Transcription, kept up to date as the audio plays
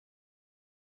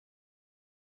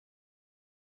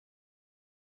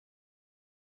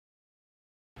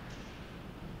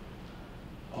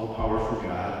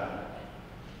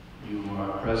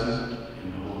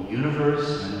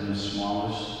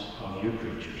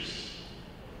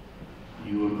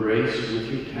you embrace with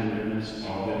your tenderness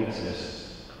all that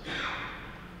exists.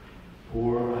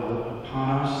 Pour out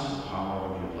upon us the power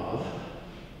of your love,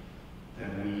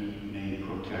 that we may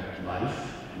protect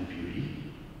life and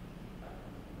beauty.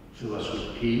 Fill us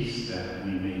with peace, that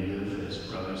we may live as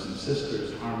brothers and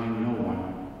sisters, harming no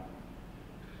one.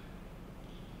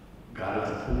 God of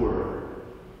the poor,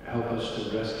 help us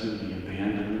to rescue the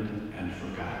abandoned and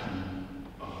forgotten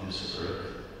of this earth,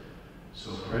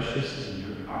 so precious in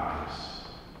your eyes.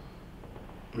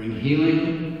 Bring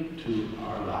healing to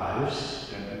our lives,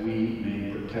 that we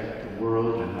may protect the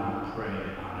world and not prey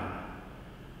on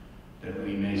it, that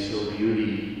we may sow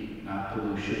beauty, not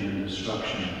pollution and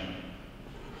destruction.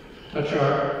 Touch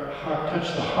the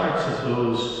hearts of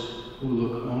those who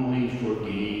look only for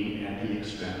gain at the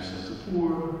expense of the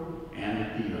poor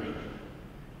and the earth.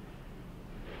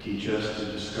 Teach us to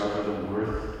discover the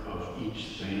worth of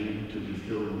each thing, to be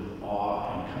filled with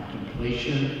awe and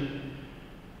contemplation,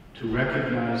 to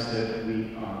recognize that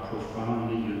we are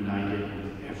profoundly united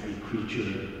with every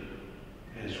creature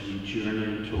as we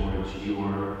journey towards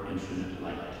your infinite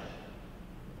light.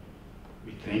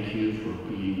 We thank you for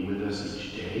being with us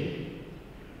each day.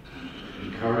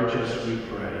 Encourage us, we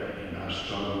pray, in our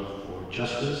struggle for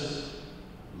justice,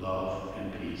 love,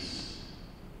 and peace.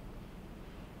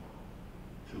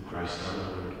 Through Christ our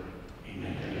Lord.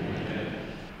 Amen. Amen.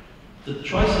 The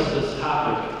choice of this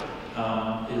topic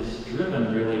is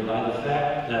driven really by the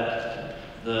fact that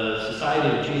the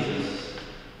Society of Jesus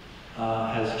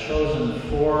has chosen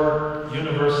 4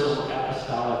 universal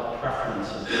apostolic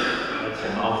preferences. That's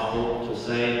a mouthful to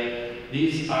say.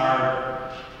 These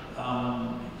are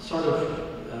sort of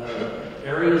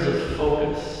areas of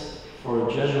focus for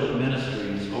Jesuit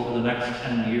ministries over the next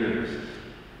 10 years.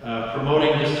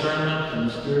 Promoting discernment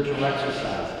and spiritual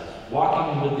exercises,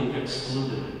 walking with the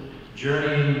excluded,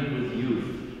 journeying with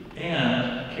youth,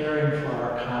 and caring for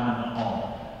our common home.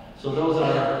 So those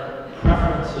are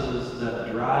preferences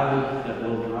that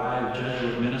will drive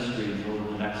Jesuit ministries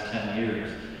over the next 10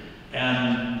 years.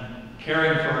 And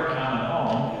caring for our common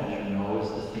home, as you know, is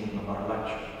the theme of our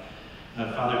lecture.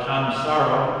 Father Tom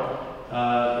Massaro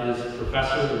is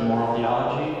professor of moral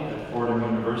theology at Fordham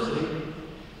University.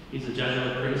 He's a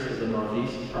Jesuit priest of the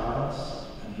Northeast Province,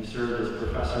 and he served as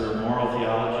professor of moral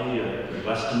theology at the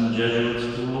Weston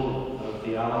Jesuit School of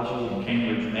Theology in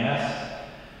Cambridge, Mass.,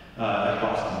 at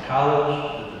Boston College,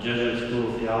 at the Jesuit School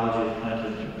of Theology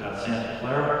at Santa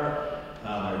Clara,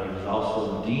 where he was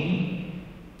also the dean,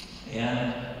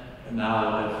 and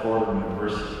now at Fordham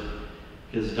University.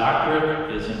 His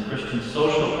doctorate is in Christian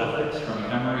social ethics from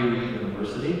Emory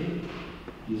University.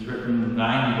 He's written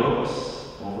 9 books,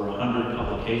 over 100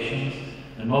 publications,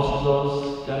 and most of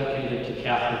those dedicated to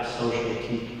Catholic social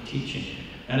teaching.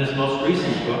 And his most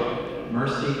recent book,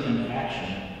 Mercy in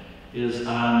Action, is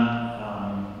on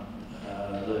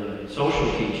the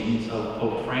social teachings of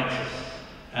Pope Francis.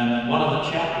 And one of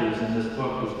the chapters in this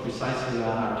book is precisely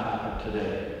on our topic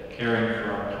today, caring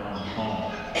for our common home.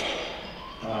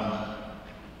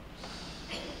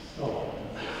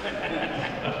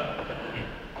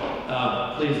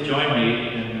 Please join me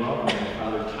in welcoming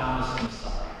Father Thomas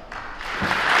Massaro.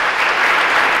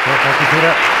 Thank you,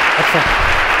 Peter. Excellent.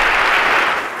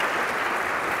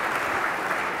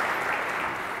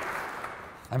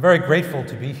 I'm very grateful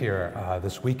to be here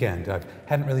this weekend. I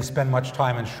hadn't really spent much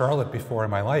time in Charlotte before in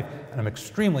my life, and I'm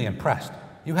extremely impressed.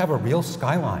 You have a real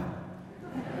skyline.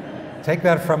 Take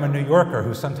that from a New Yorker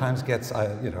who sometimes gets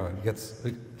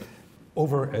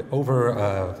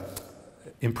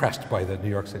impressed by the New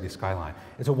York City skyline.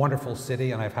 It's a wonderful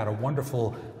city, and I've had a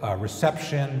wonderful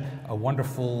reception, a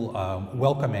wonderful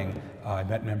welcoming. I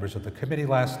met members of the committee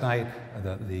last night.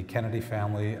 The Kennedy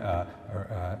family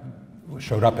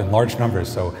showed up in large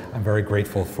numbers, so I'm very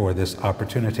grateful for this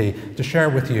opportunity to share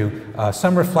with you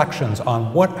some reflections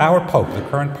on what our Pope, the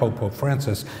current Pope, Pope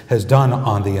Francis, has done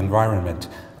on the environment.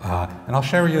 And I'll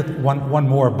share with you one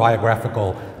more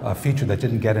biographical feature that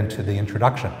didn't get into the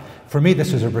introduction. For me,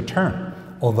 this is a return.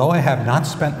 Although I have not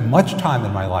spent much time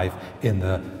in my life in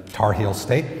the Tar Heel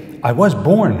state, I was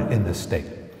born in this state.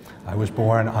 I was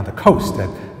born on the coast at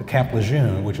Camp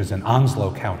Lejeune, which is in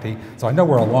Onslow County, so I know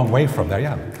we're a long way from there.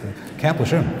 Yeah, Camp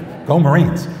Lejeune, go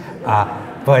Marines.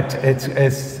 But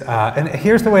and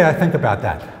here's the way I think about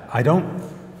that.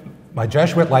 My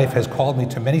Jesuit life has called me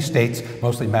to many states,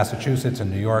 mostly Massachusetts and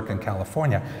New York and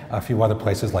California, a few other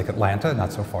places like Atlanta,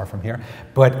 not so far from here.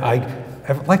 But I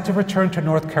like to return to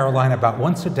North Carolina about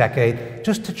once a decade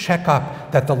just to check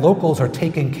up that the locals are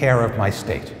taking care of my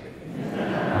state.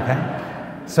 Okay?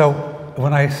 So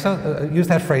when I use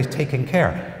that phrase, taking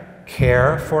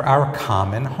care for our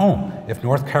common home. If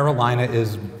North Carolina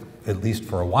is at least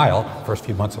for a while, first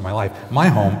few months of my life, my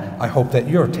home, I hope that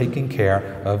you're taking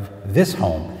care of this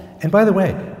home. And by the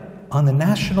way, on the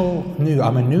national news,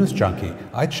 I'm a news junkie.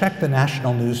 I check the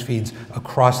national news feeds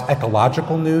across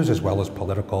ecological news as well as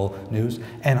political news,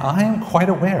 and I am quite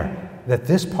aware that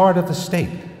this part of the state,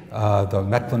 the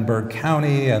Mecklenburg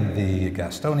County and the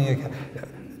Gastonia,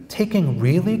 taking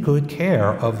really good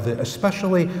care of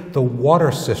especially the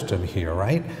water system here,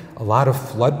 right? A lot of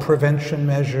flood prevention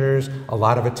measures, a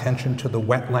lot of attention to the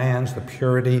wetlands, the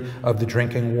purity of the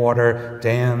drinking water,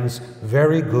 dams,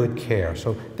 very good care.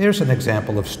 So there's an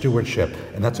example of stewardship,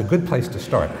 and that's a good place to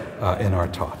start in our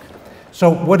talk. So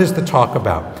what is the talk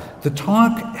about? The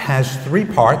talk has 3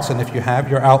 parts, and if you have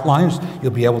your outlines,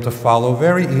 you'll be able to follow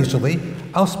very easily.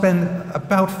 I'll spend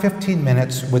about 15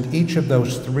 minutes with each of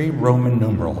those 3 Roman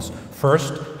numerals.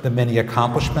 First, the many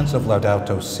accomplishments of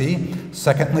Laudato Si.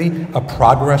 Secondly, a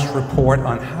progress report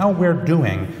on how we're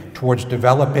doing towards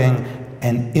developing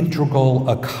an integral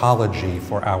ecology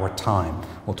for our time.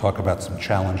 We'll talk about some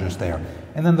challenges there.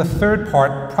 And then the third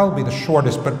part, probably the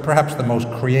shortest, but perhaps the most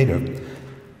creative.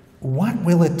 What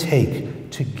will it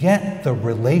take to get the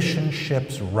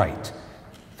relationships right?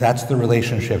 That's the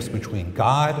relationships between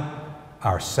God,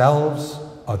 ourselves,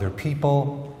 other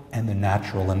people, and the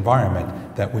natural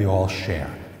environment that we all share,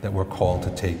 that we're called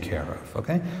to take care of,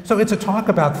 okay? So it's a talk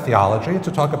about theology, it's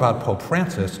a talk about Pope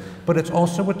Francis, but it's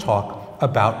also a talk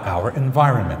about our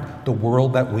environment, the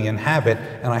world that we inhabit,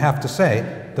 and I have to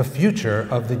say, the future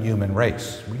of the human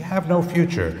race. We have no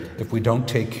future if we don't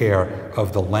take care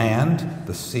of the land,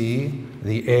 the sea,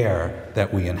 the air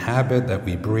that we inhabit, that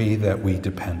we breathe, that we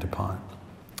depend upon.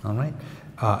 All right?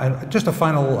 And just a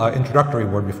final introductory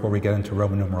word before we get into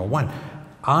Roman numeral 1.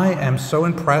 I am so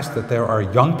impressed that there are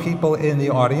young people in the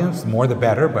audience, more the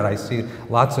better, but I see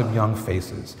lots of young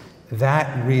faces.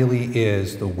 That really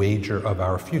is the wager of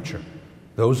our future.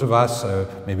 Those of us,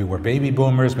 maybe we're baby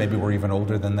boomers, maybe we're even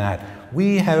older than that,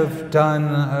 we have done,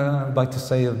 I'd like to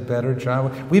say a better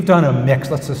job. We've done a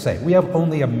mix, let's just say, we have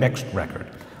only a mixed record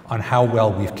on how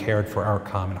well we've cared for our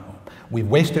common home. We've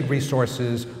wasted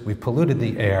resources, we've polluted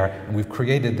the air, and we've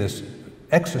created this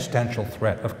existential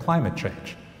threat of climate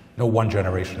change. No one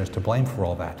generation is to blame for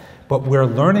all that. But we're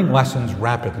learning lessons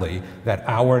rapidly that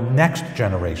our next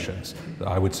generations,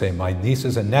 I would say my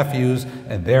nieces and nephews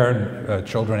and their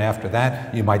children after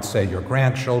that, you might say your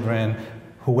grandchildren,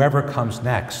 whoever comes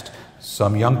next,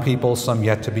 some young people, some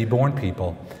yet to be born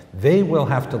people, they will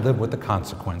have to live with the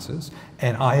consequences.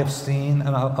 And I have seen,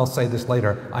 and I'll say this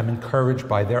later, I'm encouraged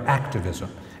by their activism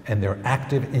and their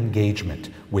active engagement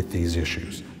with these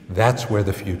issues. That's where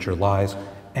the future lies.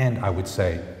 And I would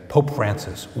say Pope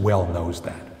Francis well knows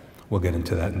that. We'll get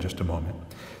into that in just a moment.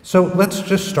 So let's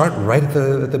just start right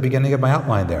at the beginning of my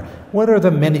outline there. What are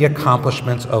the many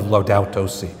accomplishments of Laudato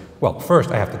Si? Well,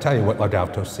 first I have to tell you what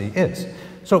Laudato Si is.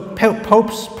 So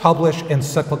popes publish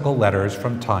encyclical letters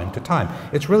from time to time.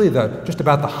 It's really just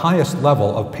about the highest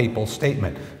level of papal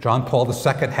statement. John Paul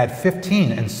II had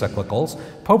 15 encyclicals.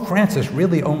 Pope Francis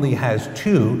really only has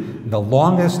 2. The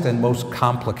longest and most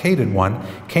complicated one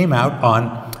came out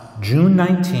on June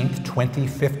 19th,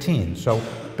 2015, so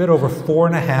a bit over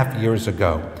 4.5 years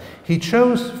ago. He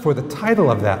chose for the title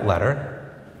of that letter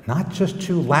not just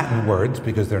 2 Latin words,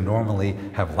 because they normally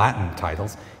have Latin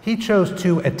titles. He chose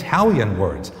 2 Italian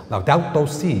words. Laudato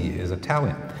Si is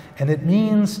Italian, and it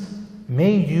means,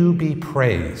 may you be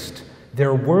praised.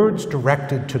 They're words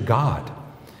directed to God.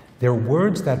 They're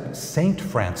words that Saint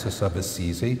Francis of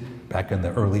Assisi, back in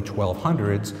the early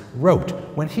 1200s, wrote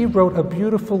when he wrote a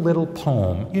beautiful little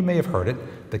poem. You may have heard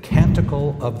it, The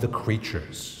Canticle of the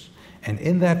Creatures. And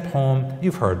in that poem,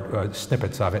 you've heard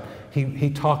snippets of it,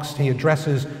 he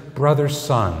addresses brother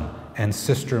sun and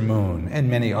sister moon and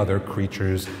many other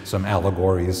creatures, some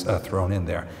allegories thrown in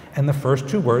there. And the first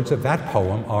 2 words of that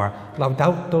poem are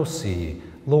Laudato Si,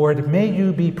 Lord, may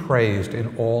you be praised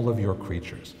in all of your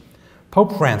creatures.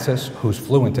 Pope Francis, who's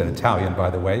fluent in Italian, by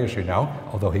the way, as you know,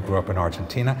 although he grew up in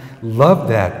Argentina, loved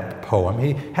that poem.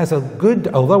 He has a good,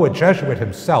 although a Jesuit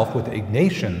himself with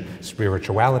Ignatian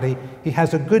spirituality, he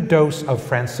has a good dose of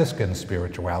Franciscan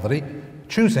spirituality,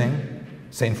 choosing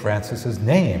St. Francis's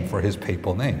name for his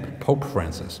papal name, Pope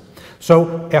Francis.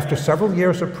 So after several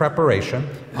years of preparation,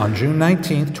 on June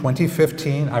 19th,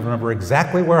 2015, I remember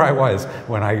exactly where I was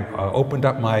when I opened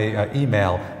up my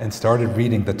email and started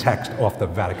reading the text off the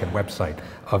Vatican website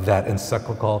of that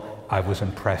encyclical. I was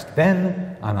impressed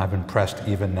then, and I'm impressed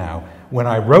even now. When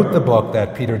I wrote the book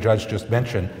that Peter Judge just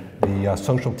mentioned, The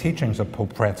Social Teachings of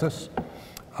Pope Francis,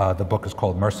 The book is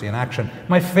called Mercy in Action.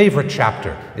 My favorite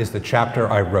chapter is the chapter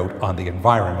I wrote on the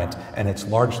environment, and it's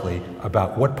largely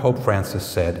about what Pope Francis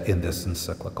said in this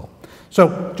encyclical.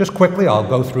 So just quickly, I'll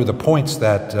go through the points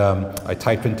that I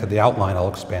typed into the outline. I'll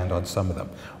expand on some of them.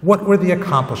 What were the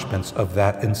accomplishments of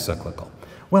that encyclical?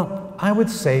 Well, I would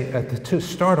say to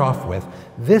start off with,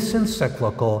 this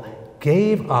encyclical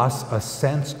gave us a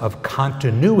sense of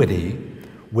continuity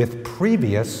with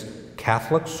previous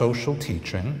Catholic social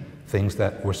teaching, things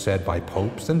that were said by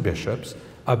popes and bishops,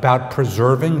 about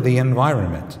preserving the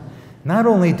environment. Not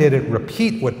only did it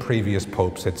repeat what previous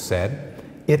popes had said,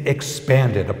 it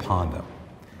expanded upon them.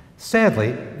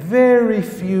 Sadly, very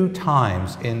few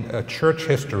times in church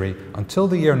history until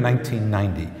the year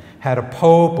 1990 had a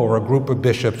pope or a group of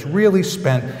bishops really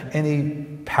spent any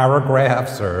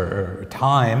paragraphs or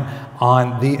time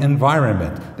on the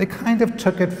environment. They kind of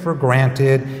took it for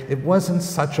granted. It wasn't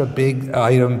such a big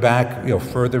item back,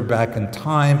 further back in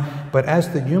time. But as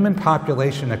the human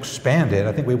population expanded,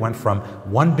 I think we went from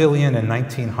 1 billion in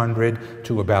 1900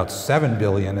 to about 7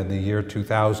 billion in the year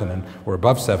 2000, and we're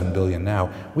above 7 billion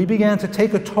now, we began to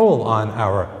take a toll on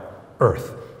our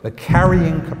Earth. The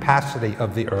carrying capacity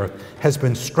of the Earth has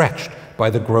been stretched by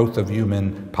the growth of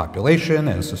human population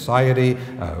and society,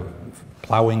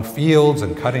 plowing fields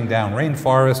and cutting down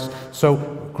rainforests. So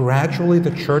gradually the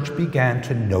church began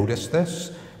to notice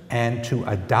this and to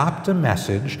adopt a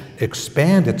message,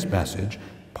 expand its message.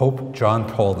 Pope John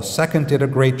Paul II did a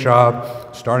great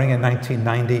job, starting in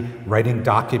 1990, writing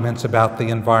documents about the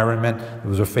environment. There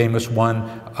was a famous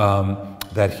one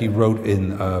that he wrote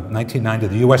in 1990.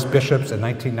 The U.S. bishops in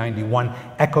 1991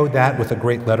 echoed that with a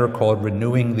great letter called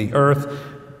Renewing the Earth.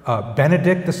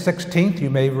 Benedict XVI, you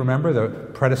may remember, the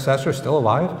predecessor, still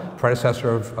alive, predecessor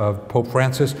of Pope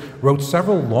Francis, wrote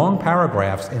several long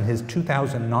paragraphs in his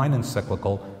 2009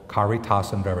 encyclical,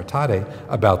 Caritas in Veritate,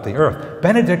 about the Earth.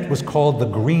 Benedict was called the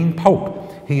Green Pope.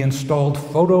 He installed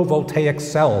photovoltaic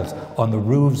cells on the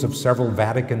roofs of several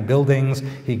Vatican buildings.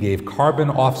 He gave carbon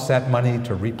offset money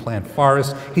to replant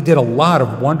forests. He did a lot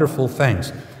of wonderful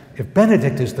things. If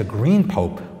Benedict is the Green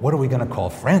Pope, what are we going to call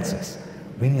Francis?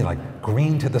 We need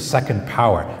green to the second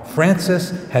power.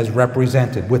 Francis has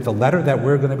represented, with the letter that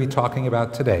we're going to be talking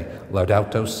about today,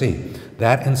 Laudato Si,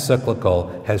 that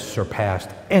encyclical has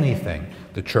surpassed anything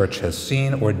the church has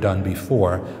seen or done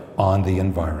before on the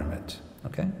environment.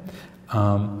 Okay?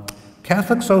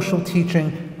 Catholic social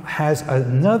teaching has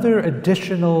another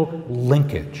additional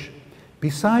linkage.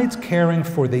 Besides caring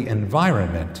for the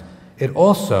environment, it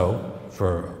also,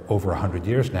 for over 100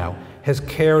 years now, has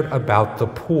cared about the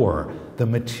poor, the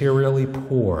materially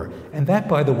poor. And that,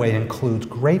 by the way, includes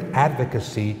great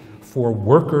advocacy for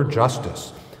worker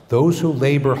justice. Those who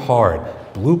labor hard,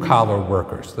 blue-collar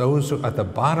workers, those who at the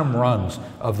bottom rungs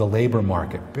of the labor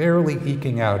market, barely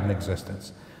eking out an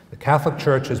existence. The Catholic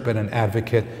Church has been an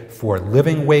advocate for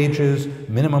living wages,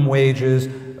 minimum wages,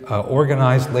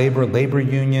 organized labor, labor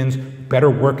unions, better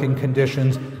working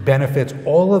conditions, benefits,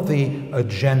 all of the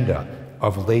agenda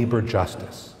of labor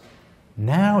justice.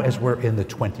 Now, as we're in the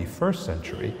 21st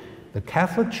century, the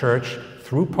Catholic Church,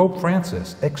 through Pope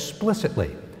Francis,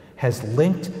 explicitly has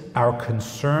linked our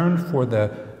concern for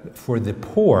the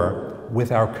poor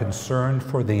with our concern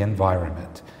for the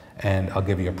environment. And I'll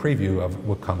give you a preview of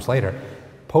what comes later.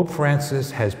 Pope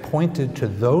Francis has pointed to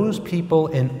those people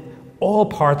in all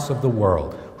parts of the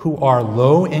world who are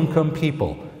low-income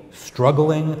people,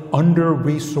 struggling,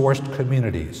 under-resourced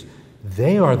communities.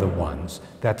 They are the ones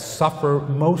that suffer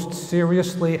most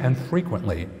seriously and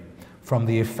frequently from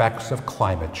the effects of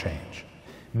climate change.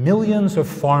 Millions of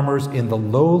farmers in the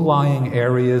low-lying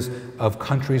areas of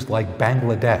countries like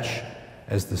Bangladesh,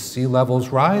 as the sea levels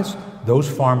rise, those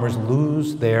farmers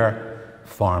lose their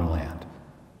farmland.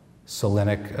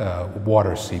 Salinic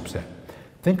water seeps in.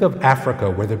 Think of Africa,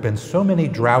 where there have been so many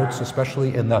droughts,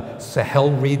 especially in the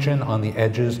Sahel region on the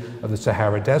edges of the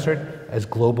Sahara Desert. As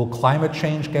global climate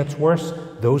change gets worse,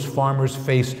 those farmers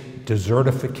face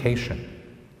desertification,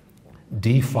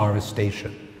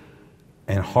 deforestation,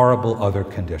 and horrible other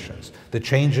conditions. The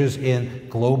changes in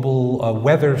global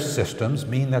weather systems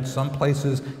mean that some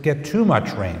places get too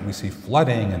much rain. We see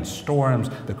flooding and storms.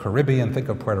 The Caribbean, think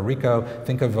of Puerto Rico,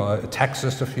 think of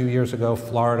Texas a few years ago,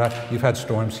 Florida. You've had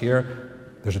storms here.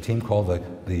 There's a team called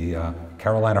the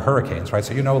Carolina Hurricanes, right?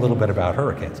 So you know a little bit about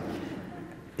hurricanes.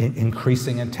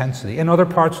 Increasing intensity. In other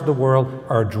parts of the world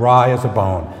are dry as a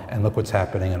bone. And look what's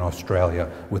happening in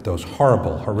Australia with those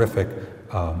horrible, horrific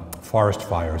forest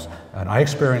fires. And I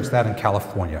experienced that in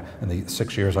California. In the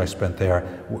 6 years I spent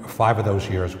there, 5 of those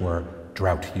years were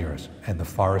drought years, and the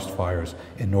forest fires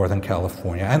in Northern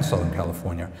California and Southern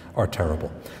California are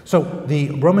terrible. So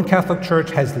the Roman Catholic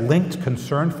Church has linked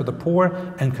concern for the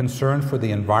poor and concern for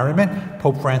the environment.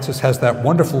 Pope Francis has that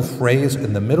wonderful phrase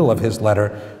in the middle of his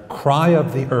letter, cry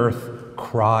of the earth,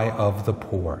 cry of the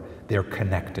poor. They're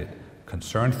connected.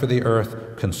 Concern for the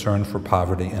earth, concern for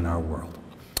poverty in our world.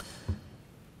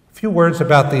 A few words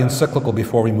about the encyclical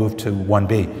before we move to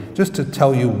 1b, just to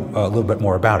tell you a little bit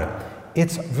more about it.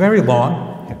 It's very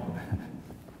long.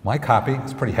 My copy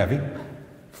is pretty heavy.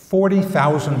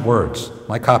 40,000 words.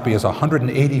 My copy is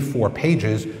 184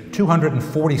 pages,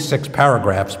 246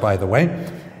 paragraphs, by the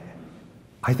way.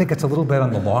 I think it's a little bit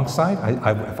on the long side.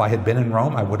 If I had been in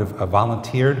Rome, I would have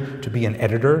volunteered to be an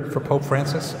editor for Pope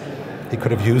Francis. He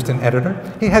could have used an editor.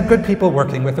 He had good people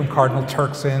working with him. Cardinal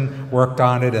Turkson worked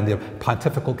on it, and the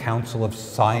Pontifical Council of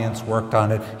Science worked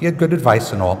on it. He had good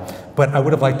advice and all, but I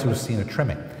would have liked to have seen a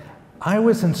trimming. I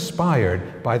was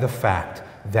inspired by the fact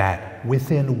that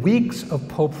within weeks of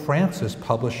Pope Francis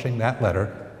publishing that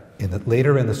letter,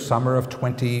 later in the summer of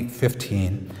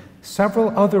 2015, several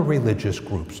other religious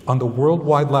groups on the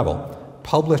worldwide level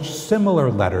published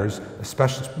similar letters,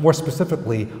 especially more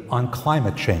specifically on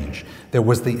climate change. There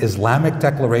was the Islamic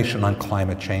Declaration on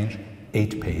Climate Change,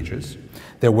 8 pages.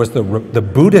 There was the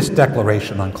Buddhist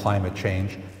Declaration on Climate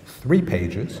Change, 3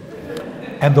 pages.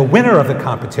 And the winner of the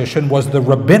competition was the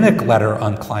Rabbinic Letter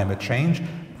on Climate Change,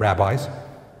 rabbis,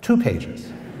 2 pages.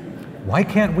 Why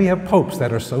can't we have popes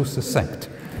that are so succinct?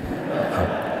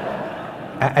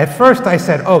 At first I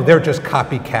said, oh, they're just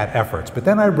copycat efforts. But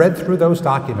then I read through those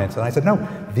documents and I said, no,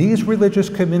 these religious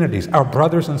communities, our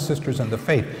brothers and sisters in the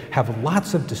faith, have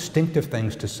lots of distinctive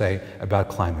things to say about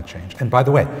climate change. And by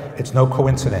the way, it's no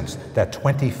coincidence that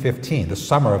 2015, the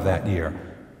summer of that year,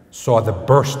 saw the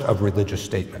burst of religious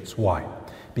statements. Why?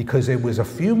 Because it was a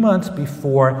few months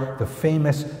before the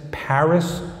famous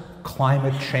Paris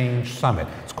Climate Change Summit.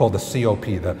 It's called the COP,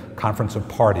 the Conference of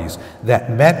Parties, that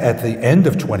met at the end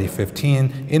of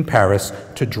 2015 in Paris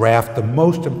to draft the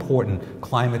most important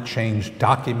climate change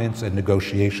documents and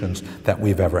negotiations that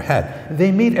we've ever had.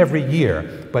 They meet every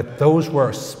year, but those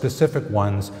were specific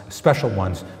ones, special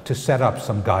ones, to set up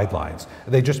some guidelines.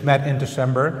 They just met in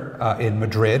December in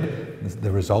Madrid.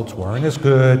 The results weren't as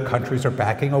good. Countries are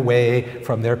backing away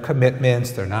from their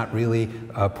commitments. They're not really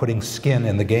putting skin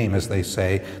in the game, as they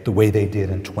say, the way they did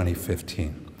in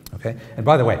 2015. Okay? And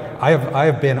by the way, I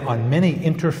have been on many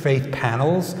interfaith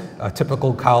panels. A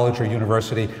typical college or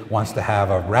university wants to have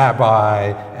a rabbi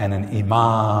and an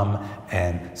imam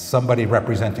and somebody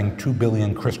representing 2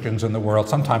 billion Christians in the world.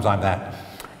 Sometimes I'm that.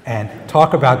 And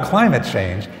talk about climate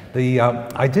change.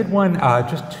 I did one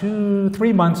just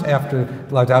 2-3 months after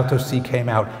Laudato Si came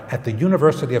out at the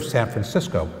University of San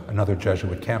Francisco, another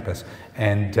Jesuit campus.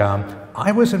 And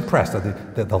I was impressed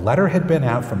that the letter had been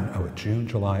out from June,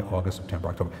 July, August, September,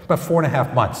 October, about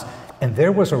 4.5 months. And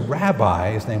there was a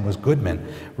rabbi, his name was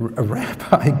Goodman.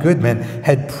 Rabbi Goodman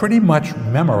had pretty much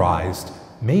memorized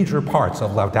major parts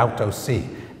of Laudato Si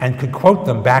and could quote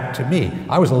them back to me.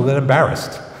 I was a little bit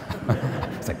embarrassed.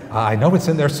 It's like, I know it's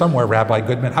in there somewhere, Rabbi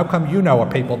Goodman. How come you know a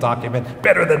papal document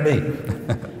better than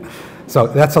me? So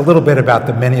that's a little bit about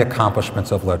the many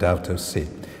accomplishments of Laudato Si.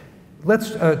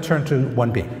 Let's turn to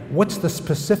 1b. What's the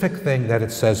specific thing that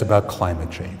it says about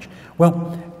climate change?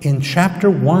 Well, in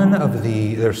chapter 1 of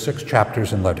there are 6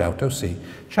 chapters in Laudato Si.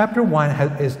 Chapter 1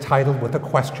 is titled with a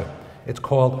question. It's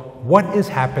called, What is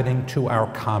Happening to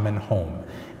Our Common Home?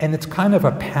 And it's kind of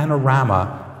a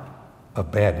panorama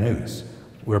of bad news.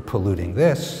 We're polluting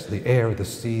this, the air, the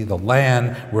sea, the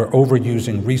land. We're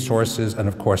overusing resources, and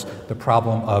of course, the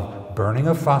problem of burning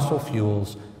of fossil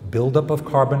fuels, buildup of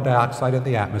carbon dioxide in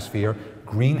the atmosphere,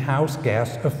 greenhouse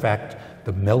gas effect,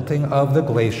 the melting of the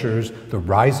glaciers, the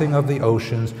rising of the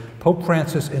oceans. Pope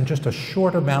Francis, in just a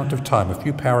short amount of time, a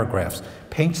few paragraphs,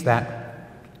 paints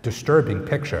that disturbing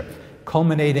picture,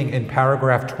 culminating in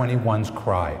paragraph 21's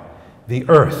cry. The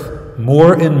earth,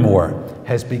 more and more,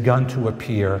 has begun to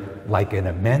appear like an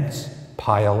immense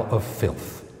pile of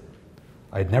filth.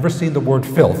 I had never seen the word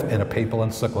filth in a papal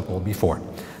encyclical before.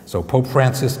 So Pope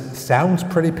Francis sounds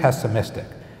pretty pessimistic.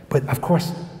 But of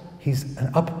course, he's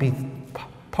an upbeat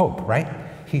pope, right?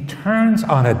 He turns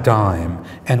on a dime,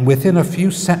 and within a few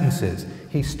sentences,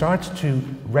 he starts to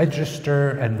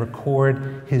register and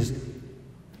record his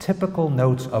typical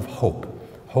notes of hope.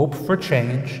 Hope for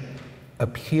change,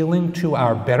 appealing to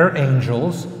our better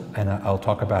angels, and I'll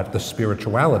talk about the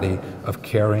spirituality of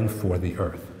caring for the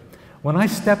earth. When I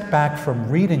step back from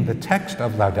reading the text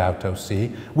of Laudato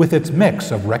Si, with its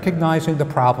mix of recognizing the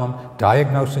problem,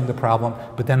 diagnosing the problem,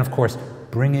 but then, of course,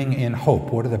 bringing in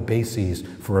hope. What are the bases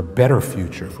for a better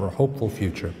future, for a hopeful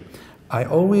future? I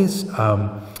always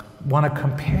want to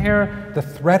compare the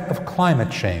threat of climate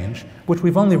change, which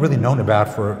we've only really known about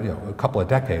for a couple of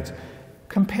decades.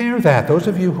 Compare that. Those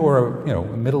of you who are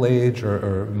middle age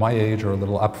or my age or a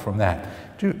little up from that,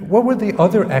 what were the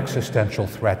other existential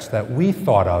threats that we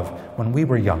thought of when we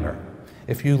were younger?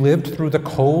 If you lived through the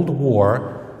Cold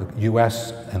War, the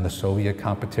US and the Soviet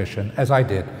competition, as I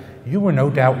did, you were no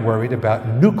doubt worried about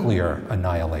nuclear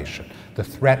annihilation, the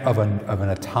threat of an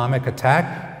atomic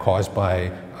attack caused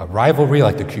by a rivalry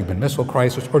like the Cuban Missile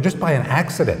Crisis, or just by an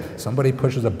accident. Somebody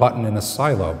pushes a button in a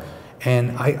silo.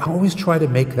 And I always try to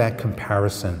make that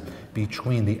comparison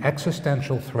between the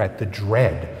existential threat, the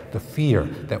dread, the fear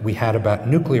that we had about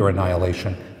nuclear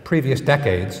annihilation previous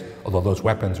decades, although those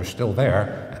weapons are still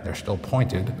there, and they're still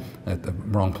pointed at the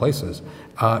wrong places,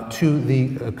 to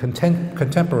the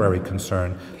contemporary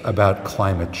concern about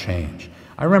climate change.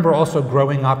 I remember also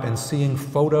growing up and seeing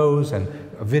photos and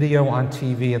video on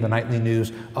TV and the nightly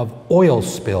news of oil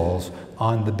spills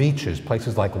on the beaches,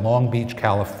 places like Long Beach,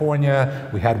 California.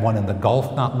 We had one in the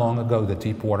Gulf not long ago, the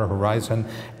Deepwater Horizon.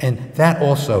 And that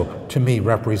also, to me,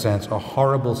 represents a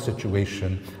horrible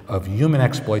situation of human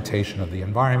exploitation of the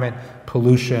environment,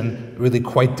 pollution, really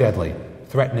quite deadly,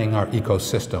 threatening our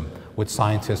ecosystem, what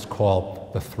scientists call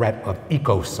the threat of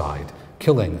ecocide,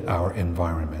 killing our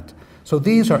environment. So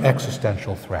these are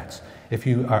existential threats. If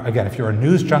you're a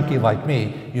news junkie like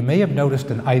me, you may have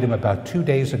noticed an item about 2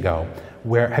 days ago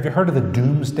where, have you heard of the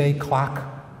doomsday clock?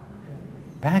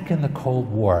 Back in the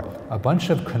Cold War, a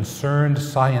bunch of concerned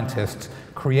scientists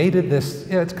created this,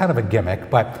 it's kind of a gimmick,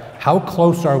 but how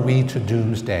close are we to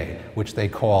doomsday, which they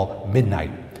call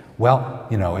midnight? Well,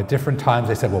 at different times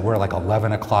they said, well, we're like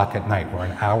 11 o'clock at night, we're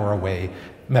an hour away,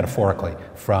 metaphorically,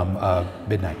 from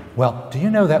midnight. Well, do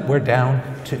you know that we're down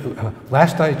to,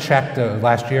 last I checked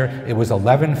last year, it was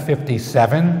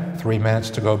 11:57, 3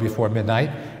 minutes to go before midnight.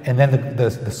 And then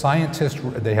the scientists,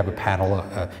 they have a panel,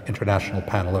 international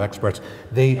panel of experts,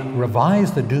 they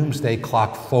revised the doomsday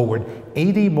clock forward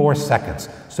 80 more seconds.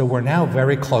 So we're now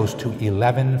very close to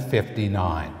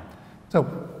 11:59. So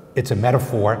it's a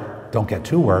metaphor, don't get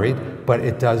too worried, but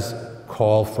it does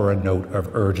call for a note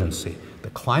of urgency. The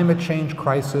climate change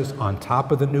crisis on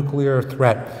top of the nuclear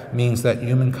threat means that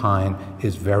humankind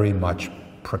is very much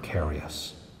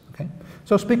precarious. Okay?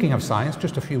 So speaking of science,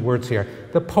 just a few words here.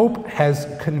 The Pope has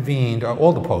convened,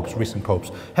 all the popes, recent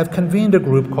popes, have convened a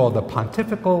group called the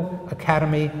Pontifical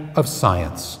Academy of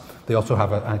Science. They also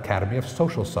have an Academy of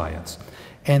Social Science.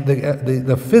 And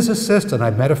the physicists, and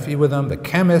I've met a few of them, the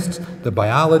chemists, the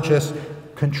biologists,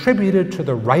 contributed to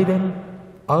the writing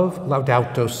of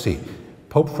Laudato Si.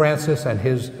 Pope Francis and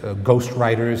his ghost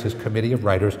writers, his committee of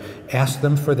writers, asked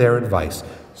them for their advice.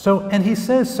 So, and he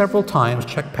says several times,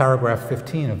 check paragraph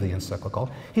 15 of the encyclical,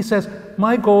 he says,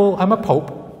 my goal, I'm a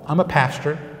pope, I'm a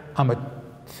pastor, I'm a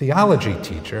theology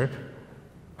teacher,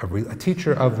 a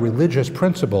teacher of religious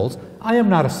principles. I am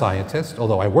not a scientist,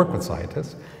 although I work with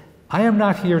scientists. I am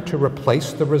not here to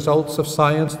replace the results of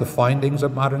science, the findings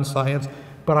of modern science,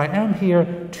 but I am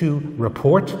here to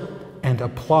report and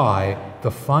apply the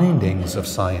findings of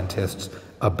scientists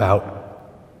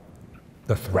about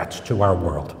the threats to our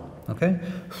world. Okay?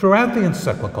 Throughout the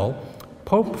encyclical,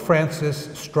 Pope Francis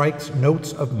strikes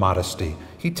notes of modesty.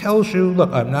 He tells you,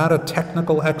 look, I'm not a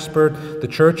technical expert. The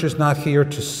church is not here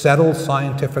to settle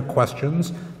scientific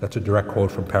questions. That's a direct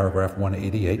quote from paragraph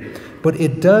 188. But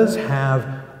it does have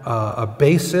a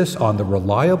basis on the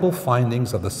reliable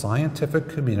findings of the scientific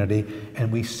community,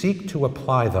 and we seek to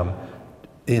apply them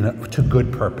to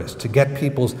good purpose, to get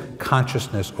people's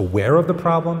consciousness aware of the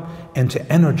problem and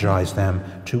to energize them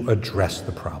to address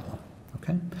the problem.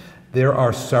 Okay? There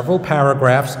are several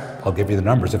paragraphs, I'll give you the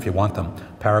numbers if you want them,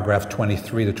 paragraphs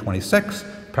 23 to 26,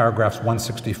 paragraphs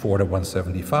 164 to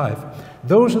 175.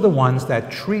 Those are the ones that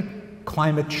treat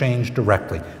climate change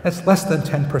directly. That's less than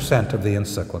 10% of the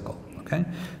encyclical. Okay?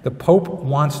 The Pope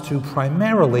wants to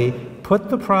primarily put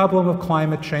the problem of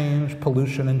climate change,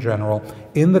 pollution in general,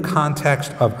 in the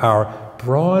context of our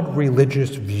broad religious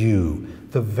view,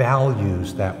 the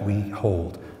values that we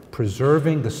hold,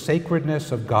 preserving the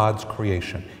sacredness of God's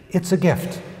creation. It's a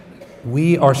gift.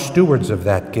 We are stewards of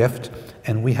that gift,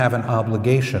 and we have an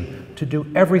obligation to do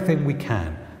everything we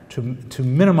can to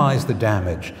minimize the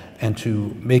damage and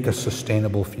to make a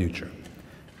sustainable future.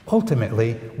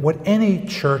 Ultimately, what any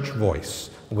church voice,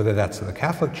 whether that's the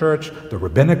Catholic Church, the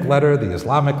rabbinic letter, the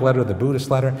Islamic letter, the Buddhist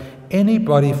letter,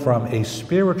 anybody from a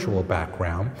spiritual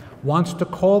background wants to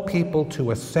call people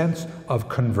to a sense of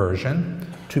conversion,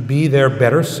 to be their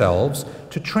better selves,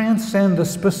 to transcend the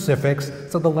specifics.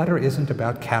 So the letter isn't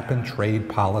about cap and trade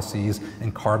policies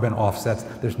and carbon offsets.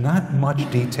 There's not much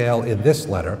detail in this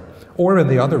letter or in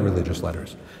the other religious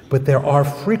letters. But there are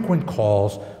frequent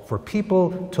calls for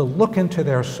people to look into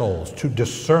their souls, to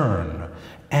discern,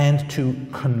 and to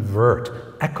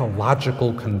convert,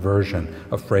 ecological conversion,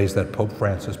 a phrase that Pope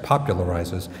Francis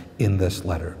popularizes in this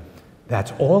letter.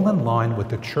 That's all in line with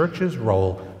the Church's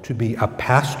role to be a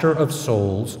pastor of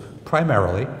souls,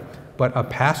 primarily, but a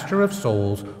pastor of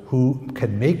souls who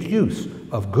can make use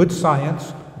of good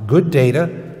science, good data,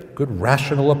 good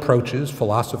rational approaches,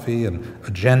 philosophy and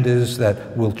agendas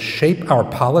that will shape our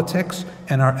politics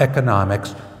and our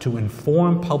economics to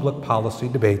inform public policy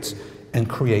debates and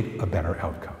create a better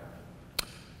outcome.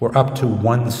 We're up to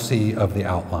 1C of the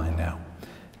outline now.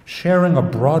 Sharing a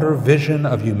broader vision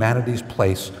of humanity's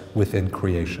place within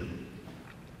creation.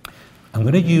 I'm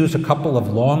going to use a couple of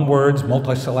long words,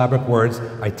 multisyllabic words.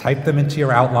 I typed them into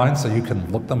your outline so you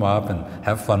can look them up and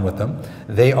have fun with them.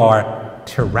 They are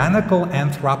tyrannical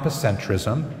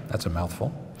anthropocentrism, that's a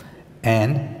mouthful,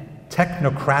 and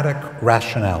technocratic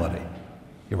rationality.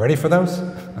 You ready for those?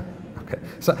 Okay.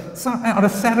 So on a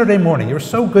Saturday morning, you're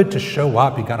so good to show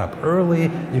up, you got up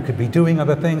early, you could be doing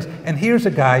other things, and here's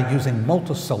a guy using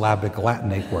multisyllabic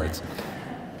Latinate words,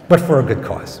 but for a good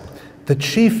cause. The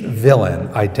chief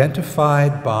villain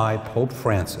identified by Pope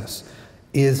Francis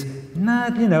is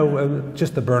not,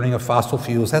 just the burning of fossil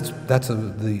fuels. That's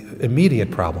the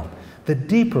immediate problem. The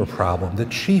deeper problem, the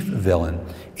chief villain,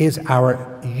 is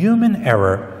our human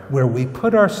error where we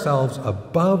put ourselves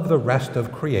above the rest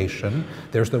of creation.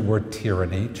 There's the word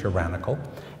tyranny, tyrannical,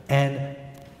 and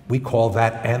we call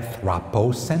that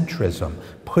anthropocentrism,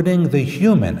 putting the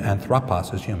human,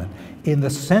 anthropos is human, in the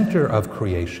center of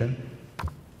creation.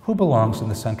 Who belongs in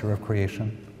the center of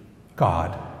creation?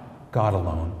 God, God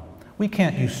alone. We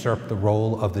can't usurp the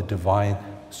role of the divine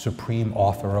supreme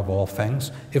author of all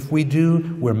things. If we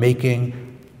do, we're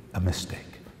making a mistake.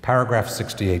 Paragraph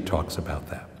 68 talks about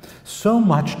that. So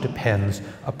much depends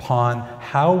upon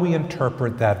how we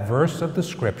interpret that verse of the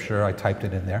scripture, I typed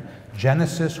it in there,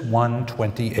 Genesis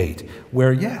 1:28,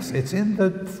 where, yes, it's in the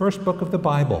first book of the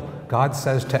Bible. God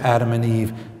says to Adam and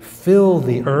Eve, fill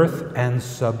the earth and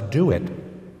subdue it.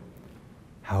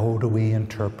 How do we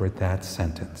interpret that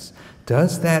sentence?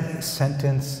 Does that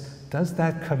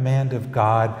command of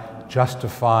God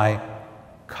justify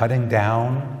cutting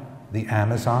down the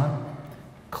Amazon?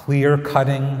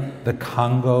 Clear-cutting the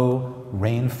Congo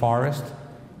rainforest?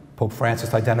 Pope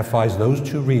Francis identifies those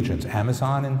two regions,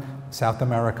 Amazon in South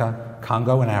America,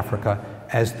 Congo in Africa,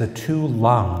 as the two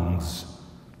lungs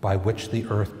by which the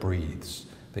earth breathes.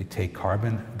 They take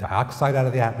carbon dioxide out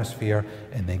of the atmosphere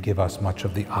and they give us much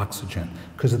of the oxygen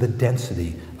because of the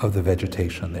density of the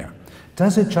vegetation there.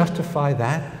 Does it justify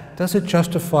that? Does it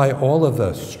justify all of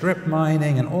the strip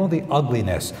mining and all the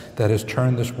ugliness that has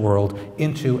turned this world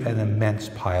into an immense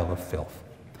pile of filth?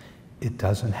 It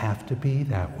doesn't have to be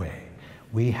that way.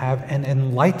 We have an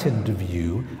enlightened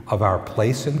view of our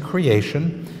place in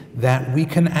creation that we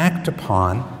can act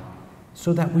upon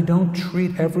so that we don't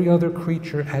treat every other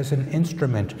creature as an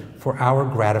instrument for our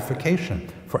gratification,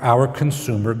 for our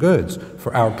consumer goods,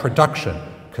 for our production,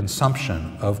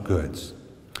 consumption of goods.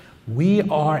 We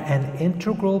are an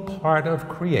integral part of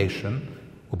creation.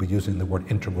 We'll be using the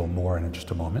word integral more in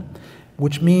just a moment,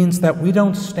 which means that we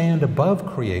don't stand above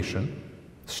creation,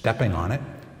 stepping on it.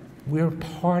 We're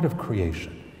part of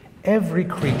creation. Every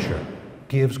creature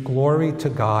gives glory to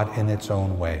God in its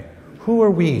own way. Who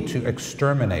are we to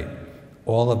exterminate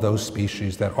all of those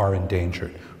species that are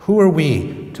endangered? Who are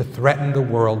we to threaten the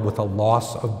world with a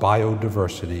loss of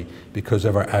biodiversity because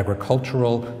of our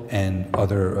agricultural and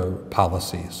other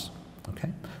policies?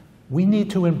 Okay? We need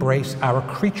to embrace our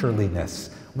creatureliness.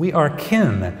 We are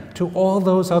kin to all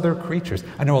those other creatures.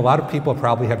 I know a lot of people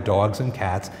probably have dogs and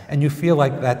cats, and you feel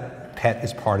like that pet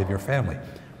is part of your family.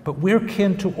 But we're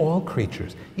kin to all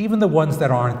creatures, even the ones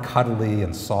that aren't cuddly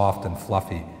and soft and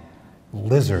fluffy.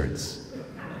 Lizards.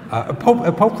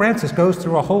 Pope Francis goes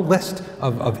through a whole list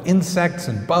of insects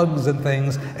and bugs and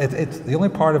things. It's the only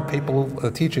part of papal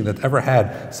teaching that's ever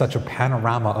had such a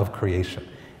panorama of creation.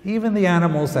 Even the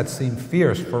animals that seem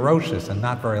fierce, ferocious, and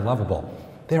not very lovable,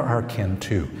 they're our kin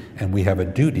too, and we have a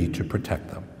duty to protect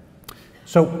them.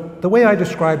 So the way I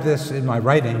describe this in my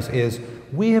writings is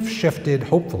we have shifted,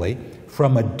 hopefully,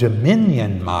 from a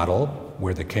dominion model,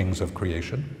 we're the kings of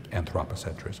creation,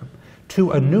 anthropocentrism,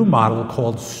 to a new model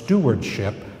called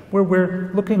stewardship, where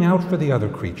we're looking out for the other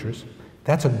creatures.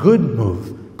 That's a good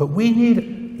move, but we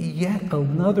need yet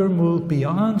another move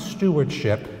beyond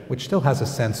stewardship, which still has a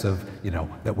sense of,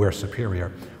 that we're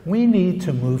superior. We need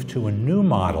to move to a new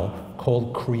model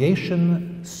called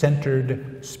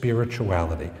creation-centered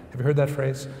spirituality. Have you heard that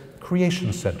phrase?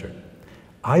 Creation-centered.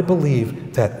 I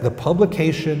believe that the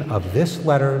publication of this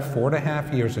letter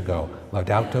 4.5 years ago,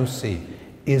 Laudato Si,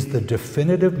 is the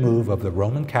definitive move of the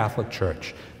Roman Catholic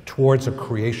Church towards a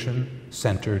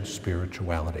creation-centered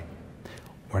spirituality.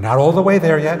 We're not all the way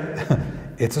there yet.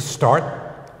 It's a start.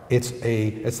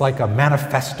 It's like a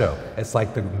manifesto. It's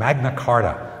like the Magna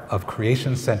Carta of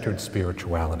creation-centered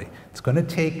spirituality. It's going to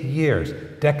take years,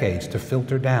 decades to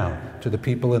filter down to the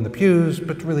people in the pews,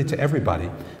 but really to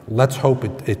everybody. Let's hope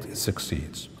it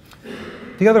succeeds.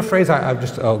 The other phrase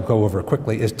I'll go over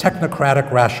quickly is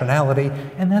technocratic rationality,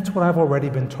 and that's what I've already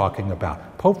been talking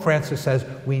about. Pope Francis says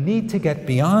we need to get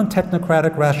beyond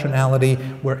technocratic rationality,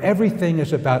 where everything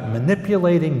is about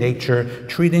manipulating nature,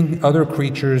 treating other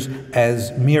creatures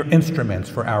as mere instruments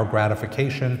for our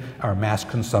gratification, our mass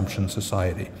consumption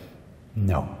society.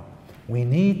 No. We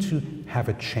need to have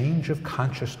a change of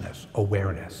consciousness,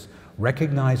 awareness,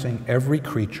 recognizing every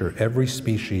creature, every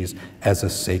species as a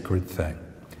sacred thing.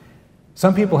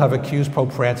 Some people have accused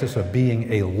Pope Francis of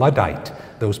being a Luddite,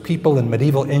 those people in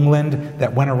medieval England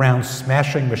that went around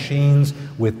smashing machines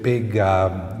with big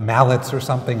mallets or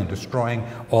something and destroying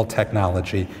all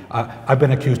technology. I've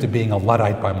been accused of being a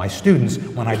Luddite by my students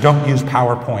when I don't use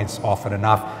PowerPoints often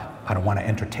enough. I don't want to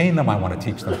entertain them, I want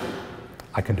to teach them.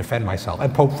 I can defend myself,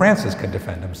 and Pope Francis can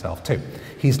defend himself too.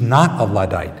 He's not a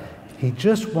Luddite. He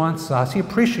just wants us, he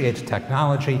appreciates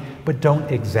technology, but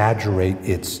don't exaggerate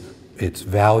its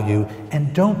value,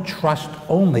 and don't trust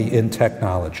only in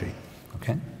technology,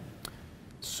 okay?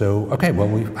 So, okay,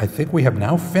 well, I think we have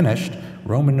now finished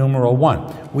Roman numeral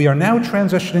 1. We are now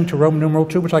transitioning to Roman numeral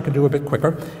 2, which I can do a bit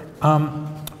quicker.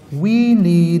 We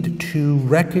need to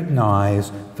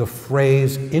recognize the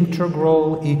phrase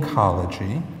integral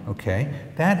ecology, okay?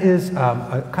 That is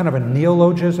a kind of a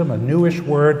neologism, a newish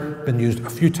word, been used a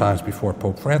few times before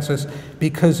Pope Francis,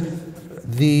 because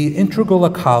the integral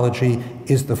ecology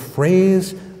is the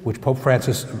phrase which Pope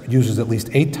Francis uses at least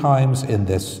 8 times in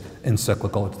this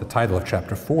encyclical. It's the title of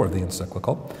chapter 4 of the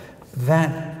encyclical,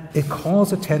 that it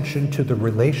calls attention to the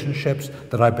relationships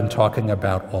that I've been talking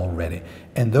about already.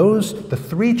 And the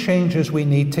 3 changes we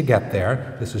need to get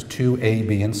there, this is 2A,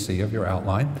 B, and C of your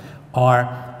outline, are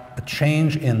a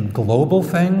change in global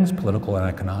things, political and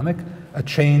economic, a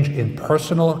change in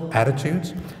personal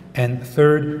attitudes, and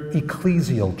third,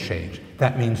 ecclesial change.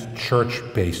 That means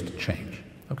church-based change,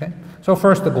 okay? So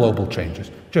first, the global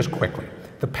changes, just quickly.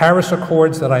 The Paris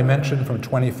Accords that I mentioned from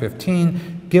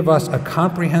 2015 give us a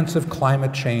comprehensive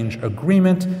climate change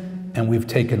agreement, and we've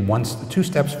taken 2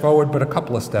 steps forward, but a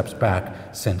couple of steps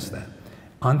back since then.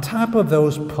 On top of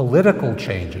those political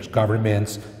changes,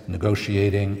 governments,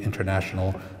 negotiating,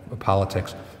 international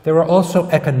politics, there are also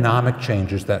economic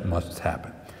changes that must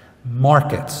happen.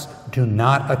 Markets do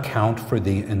not account for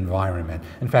the environment.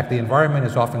 In fact, the environment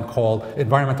is often called,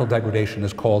 environmental degradation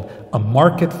is called a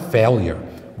market failure.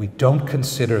 We don't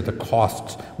consider the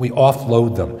costs. We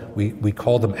offload them. We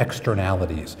call them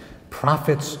externalities.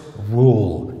 Profits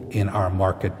rule in our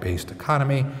market-based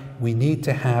economy. We need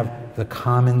to have the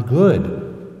common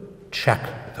good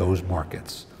check those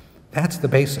markets. That's the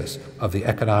basis of the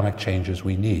economic changes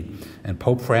we need. And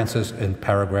Pope Francis, in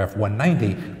paragraph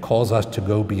 190, calls us to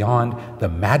go beyond the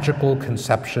magical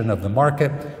conception of the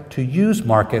market to use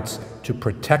markets to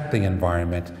protect the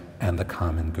environment and the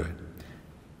common good.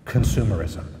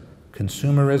 Consumerism.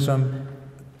 Consumerism,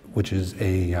 which is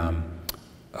a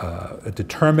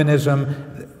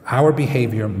determinism, our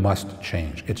behavior must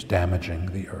change. It's damaging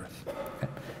the earth. Okay?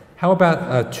 How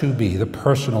about 2B, the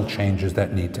personal changes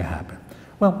that need to happen?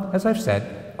 Well, as I've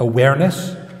said,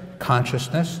 awareness,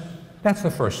 consciousness, that's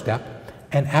the first step.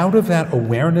 And out of that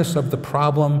awareness of the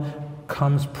problem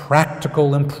comes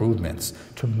practical improvements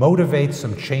to motivate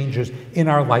some changes in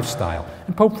our lifestyle.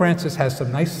 And Pope Francis has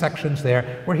some nice sections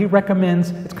there where he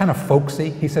recommends, it's kind of folksy,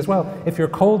 he says, well, if you're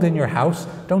cold in your house,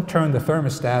 don't turn the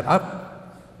thermostat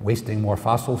up, wasting more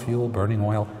fossil fuel, burning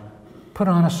oil. Put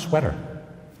on a sweater.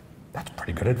 That's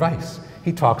pretty good advice.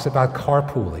 He talks about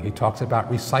carpooling, he talks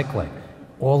about recycling.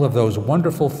 All of those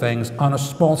wonderful things on a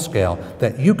small scale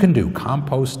that you can do,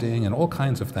 composting and all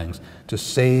kinds of things, to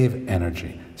save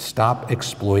energy. Stop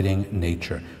exploiting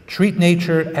nature. Treat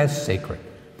nature as sacred.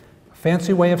 A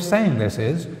fancy way of saying this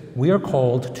is, we are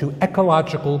called to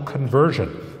ecological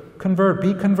conversion.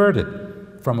 Be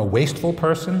converted from a wasteful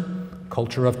person,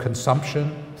 culture of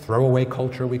consumption, throwaway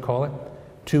culture we call it,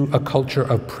 to a culture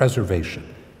of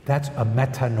preservation. That's a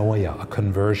metanoia, a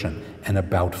conversion, an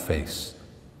about-face.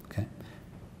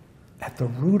 At the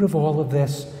root of all of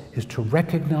this is to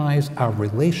recognize our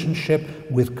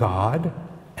relationship with God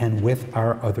and with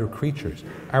our other creatures.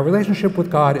 Our relationship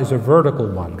with God is a vertical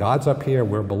one. God's up here,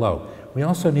 we're below. We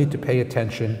also need to pay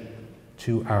attention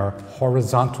to our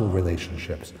horizontal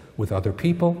relationships with other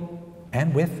people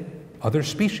and with other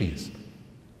species,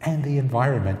 and the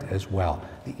environment as well.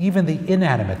 Even the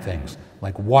inanimate things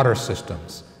like water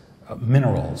systems,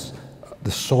 minerals,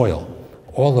 the soil,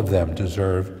 all of them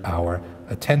deserve our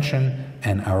attention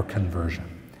and our conversion.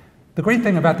 The great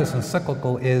thing about this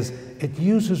encyclical is it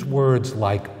uses words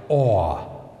like awe,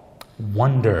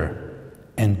 wonder,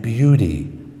 and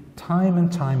beauty time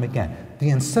and time again. The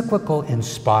encyclical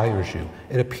inspires you.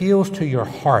 It appeals to your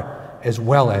heart as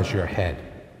well as your head.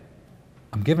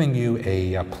 I'm giving you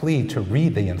a plea to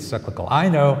read the encyclical. I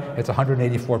know it's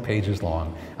 184 pages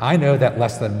long. I know that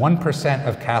less than 1%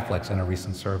 of Catholics in a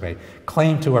recent survey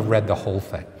claim to have read the whole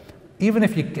thing. Even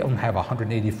if you don't have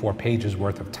 184 pages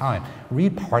worth of time,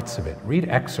 read parts of it, read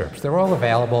excerpts. They're all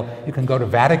available. You can go to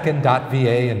Vatican.va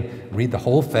and read the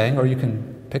whole thing, or you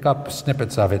can pick up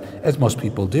snippets of it, as most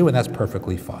people do, and that's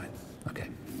perfectly fine. Okay.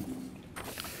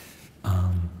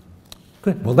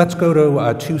 Good. Well, let's go to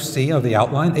 2C of the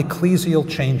outline, ecclesial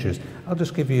changes. I'll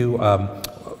just give you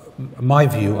my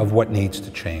view of what needs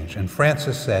to change. And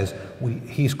Francis says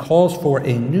he calls for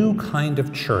a new kind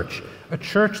of church, a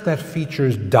church that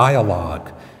features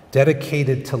dialogue,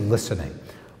 dedicated to listening.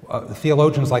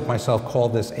 Theologians like myself call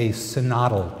this a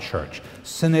synodal church.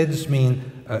 Synods mean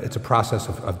it's a process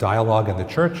of dialogue in the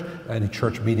church. Any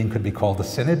church meeting could be called a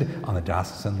synod on the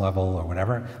diocesan level or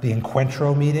whatever. The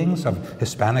encuentro meetings of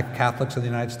Hispanic Catholics in the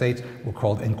United States were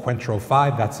called Encuentro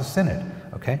 5. That's a synod.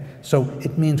 Okay? So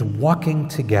it means walking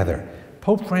together.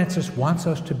 Pope Francis wants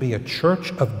us to be a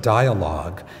church of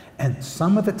dialogue, and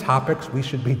some of the topics we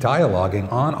should be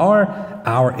dialoguing on are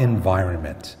our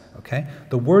environment. Okay?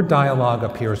 The word dialogue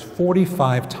appears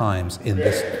 45 times in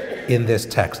this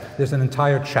text. There's an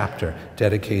entire chapter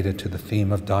dedicated to the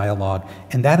theme of dialogue,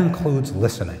 and that includes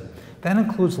listening. That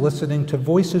includes listening to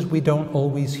voices we don't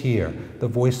always hear, the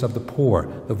voice of the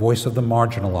poor, the voice of the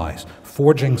marginalized,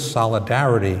 forging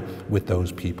solidarity with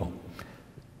those people.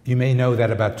 You may know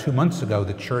that about 2 months ago,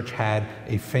 the church had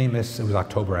a famous, it was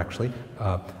October actually,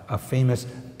 a famous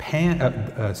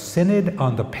synod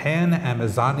on the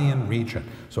Pan-Amazonian region.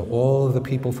 So all of the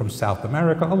people from South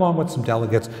America, along with some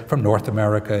delegates from North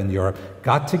America and Europe,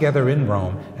 got together in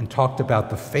Rome and talked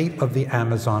about the fate of the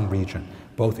Amazon region,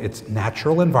 both its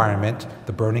natural environment,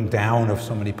 the burning down of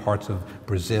so many parts of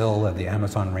Brazil and the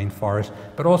Amazon rainforest,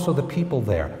 but also the people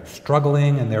there,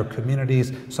 struggling in their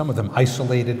communities, some of them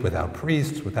isolated, without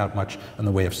priests, without much in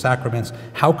the way of sacraments.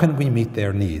 How can we meet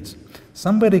their needs?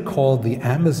 Somebody called the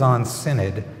Amazon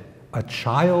Synod a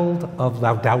child of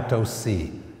Laudato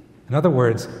Si. In other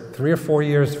words, 4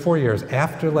 years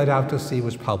after Laudato Si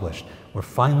was published, we're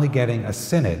finally getting a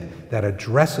synod that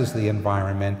addresses the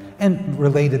environment and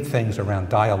related things around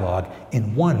dialogue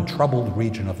in one troubled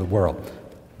region of the world.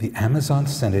 The Amazon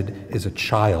Synod is a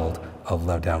child of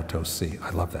Laudato Si.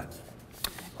 I love that.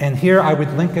 And here I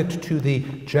would link it to the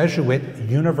Jesuit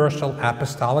Universal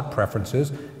Apostolic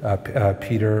Preferences.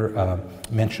 Peter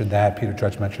Judge mentioned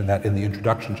that in the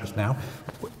introduction just now.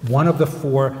 One of the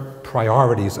 4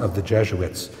 priorities of the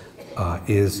Jesuits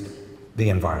is the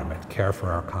environment, care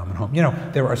for our common home. You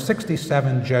know, there are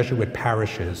 67 Jesuit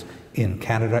parishes in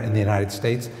Canada and the United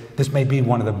States. This may be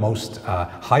one of the most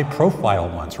high-profile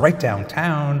ones, right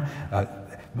downtown.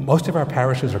 Most of our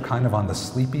parishes are kind of on the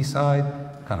sleepy side,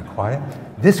 kind of quiet.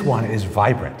 This one is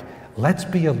vibrant. Let's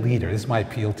be a leader. This is my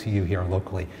appeal to you here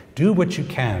locally. Do what you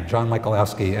can. John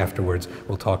Michalowski afterwards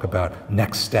will talk about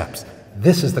next steps.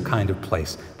 This is the kind of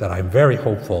place that I'm very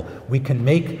hopeful we can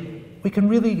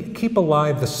really keep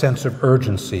alive the sense of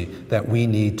urgency that we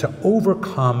need to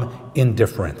overcome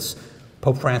indifference.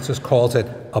 Pope Francis calls it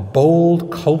a bold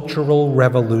cultural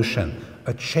revolution,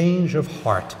 a change of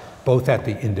heart, both at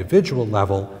the individual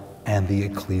level and the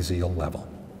ecclesial level.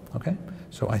 Okay?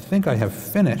 So I think I have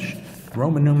finished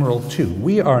Roman numeral 2.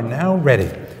 We are now ready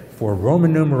for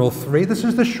Roman numeral 3. This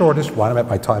is the shortest one. I'm at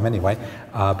my time anyway,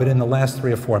 but in the last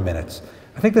 3 or 4 minutes.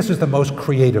 I think this is the most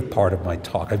creative part of my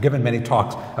talk. I've given many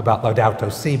talks about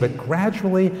Laudato Si, but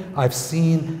gradually I've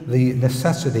seen the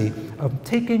necessity of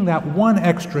taking that one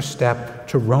extra step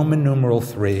to Roman numeral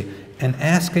 3 and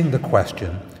asking the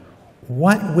question,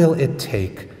 what will it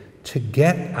take to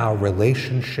get our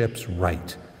relationships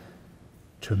right,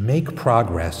 to make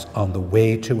progress on the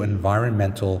way to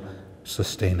environmental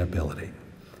sustainability?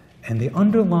 And the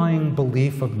underlying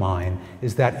belief of mine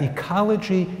is that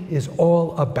ecology is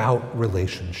all about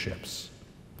relationships.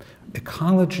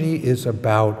 Ecology is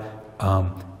about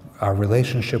our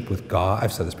relationship with God.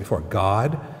 I've said this before,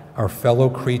 God, our fellow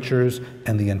creatures,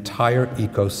 and the entire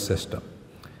ecosystem.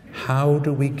 How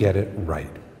do we get it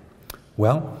right?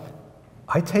 Well,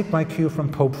 I take my cue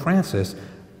from Pope Francis.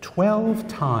 12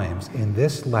 times in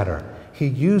this letter, he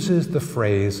uses the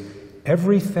phrase,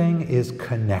 everything is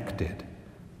connected.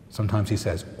 Sometimes he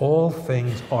says, all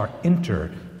things are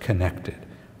interconnected.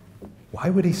 Why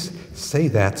would he say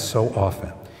that so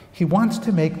often? He wants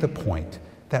to make the point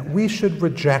that we should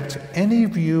reject any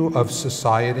view of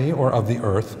society or of the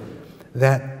earth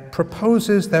that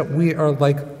proposes that we are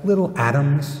like little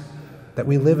atoms, that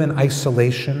we live in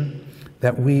isolation,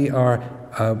 that we are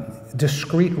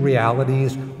discrete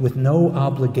realities with no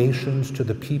obligations to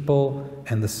the people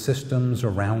and the systems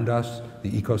around us,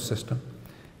 the ecosystem.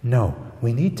 No,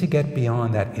 we need to get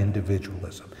beyond that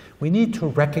individualism. We need to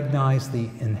recognize the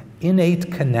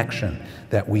innate connection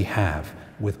that we have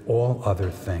with all other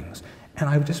things. And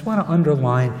I just want to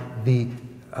underline the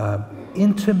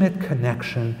intimate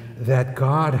connection that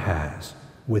God has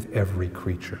with every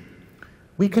creature.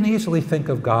 We can easily think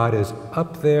of God as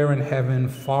up there in heaven,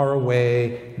 far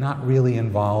away, not really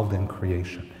involved in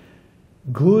creation.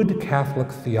 Good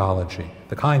Catholic theology,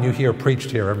 the kind you hear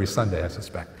preached here every Sunday, I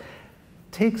suspect,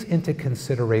 takes into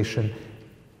consideration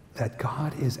that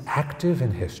God is active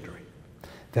in history,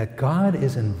 that God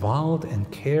is involved and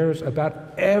cares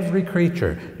about every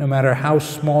creature, no matter how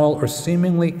small or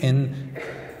seemingly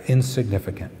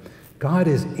insignificant. God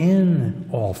is in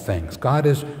all things. God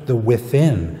is the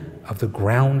within of the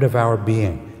ground of our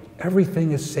being.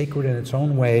 Everything is sacred in its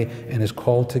own way and is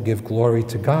called to give glory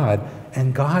to God,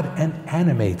 and God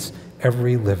animates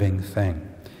every living thing.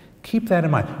 Keep that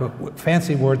in mind.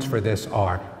 Fancy words for this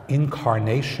are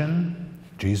incarnation.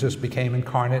 Jesus became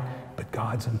incarnate, but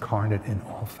God's incarnate in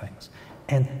all things.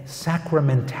 And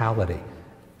sacramentality.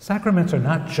 Sacraments are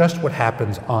not just what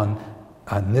happens on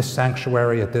this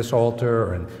sanctuary, at this altar,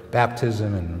 or in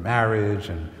baptism and marriage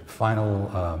and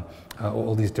final,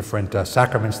 all these different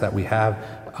sacraments that we have,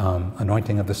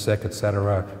 anointing of the sick,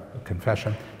 etc.,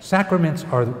 confession. Sacraments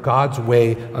are God's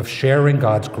way of sharing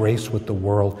God's grace with the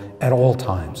world at all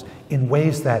times in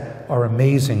ways that are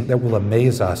amazing, that will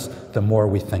amaze us the more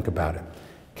we think about it.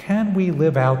 Can we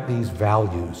live out these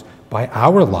values by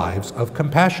our lives of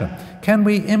compassion? Can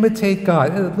we imitate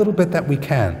God, a little bit that we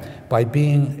can, by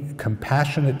being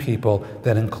compassionate people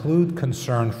that include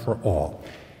concern for all?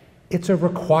 It's a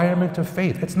requirement of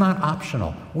faith. It's not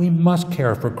optional. We must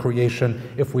care for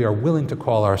creation if we are willing to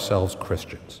call ourselves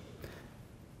Christians.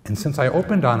 And since I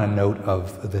opened on a note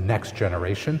of the next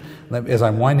generation, as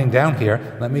I'm winding down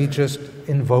here, let me just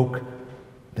invoke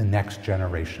the next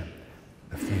generation,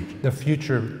 the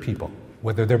future people,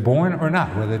 whether they're born or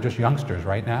not, whether they're just youngsters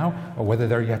right now or whether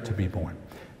they're yet to be born.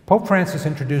 Pope Francis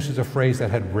introduces a phrase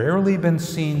that had rarely been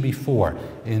seen before.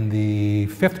 In the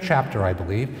 5th chapter, I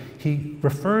believe, he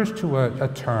refers to a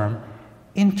term,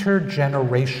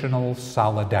 intergenerational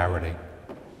solidarity.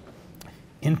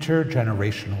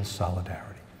 Intergenerational solidarity.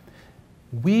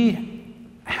 We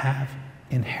have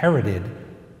inherited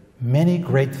many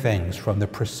great things from the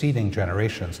preceding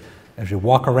generations. As you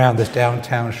walk around this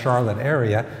downtown Charlotte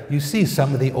area, you see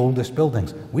some of the oldest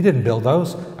buildings. We didn't build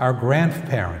those. Our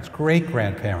grandparents,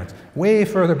 great-grandparents, way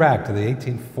further back to the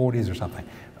 1840s or something,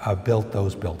 built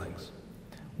those buildings.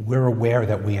 We're aware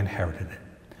that we inherited it.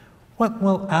 What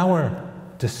will our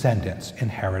descendants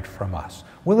inherit from us?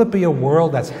 Will it be a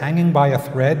world that's hanging by a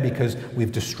thread because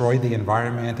we've destroyed the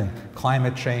environment and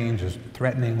climate change is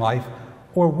threatening life?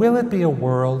 Or will it be a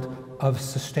world of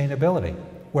sustainability,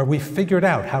 where we figured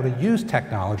out how to use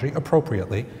technology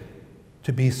appropriately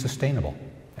to be sustainable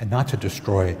and not to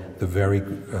destroy the very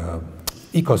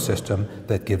ecosystem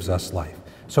that gives us life?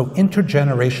 So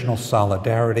intergenerational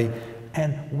solidarity.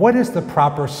 And what is the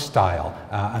proper style?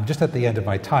 I'm just at the end of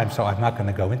my time, so I'm not going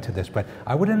to go into this, but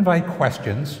I would invite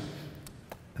questions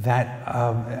that,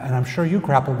 and I'm sure you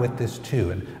grapple with this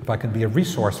too, and if I can be a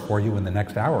resource for you in the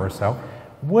next hour or so,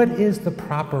 what is the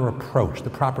proper approach, the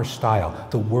proper style,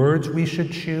 the words we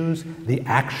should choose, the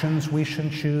actions we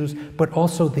should choose, but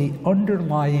also the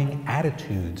underlying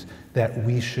attitudes that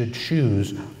we should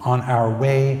choose on our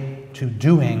way to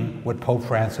doing what Pope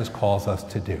Francis calls us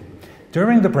to do.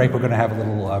 During the break, we're going to have a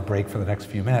little break for the next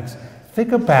few minutes.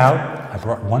 Think about, I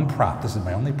brought one prop, this is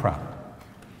my only prop.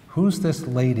 Who's this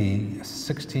lady,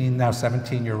 16, now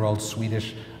 17-year-old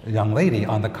Swedish young lady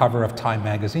on the cover of Time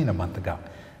magazine a month ago?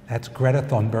 That's Greta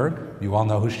Thunberg. You all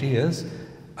know who she is.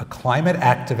 A climate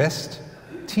activist,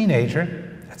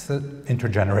 teenager. That's the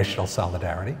intergenerational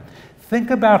solidarity.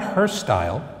 Think about her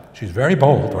style. She's very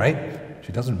bold, right?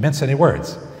 She doesn't mince any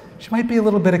words. She might be a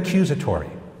little bit accusatory.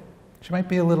 She might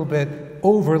be a little bit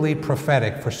overly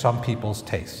prophetic for some people's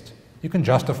taste. You can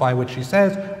justify what she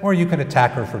says, or you can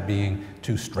attack her for being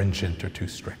too stringent or too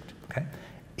strict. Okay?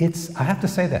 I have to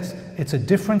say this, it's a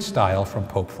different style from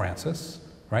Pope Francis,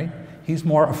 right? He's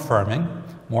more affirming,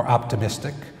 more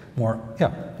optimistic,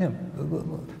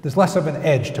 there's less of an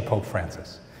edge to Pope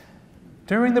Francis.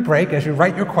 During the break, as you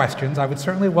write your questions, I would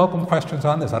certainly welcome questions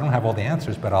on this. I don't have all the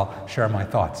answers, but I'll share my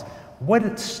thoughts.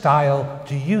 What style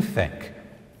do you think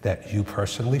that you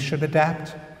personally should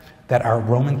adapt? That our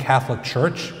Roman Catholic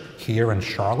Church here in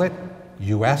Charlotte,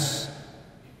 U.S.,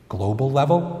 global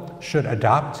level, should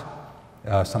adopt?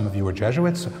 Some of you are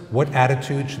Jesuits. What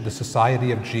attitude should the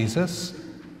Society of Jesus,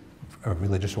 a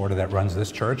religious order that runs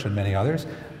this church and many others,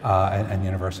 and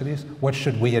universities, what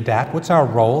should we adapt? What's our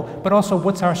role? But also,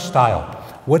 what's our style?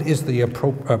 What is the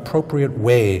appropriate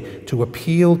way to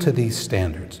appeal to these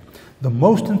standards? The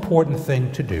most important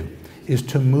thing to do is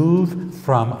to move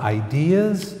from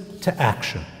ideas to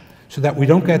action so that we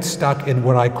don't get stuck in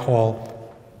what I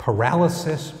call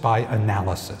paralysis by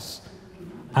analysis.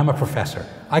 I'm a professor.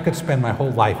 I could spend my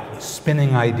whole life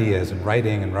spinning ideas and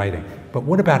writing. But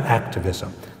what about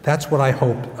activism? That's what I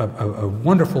hope a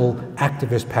wonderful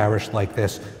activist parish like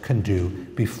this can do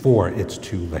before it's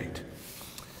too late.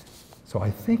 So I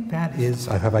think that is,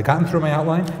 have I gotten through my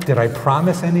outline? Did I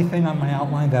promise anything on my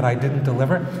outline that I didn't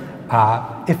deliver?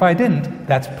 If I didn't,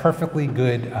 that's perfectly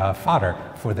good fodder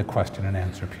for the question and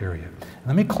answer period.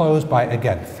 Let me close by,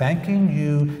 again, thanking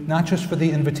you not just for the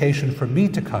invitation for me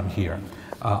to come here.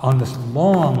 On this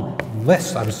long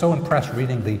list, I was so impressed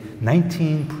reading the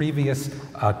 19 previous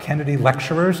Kennedy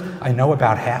lecturers. I know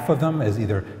about half of them as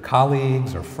either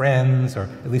colleagues or friends or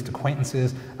at least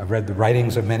acquaintances. I've read the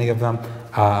writings of many of them.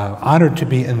 Honored to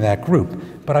be in that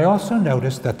group. But I also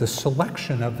noticed that the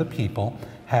selection of the people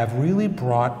have really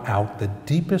brought out the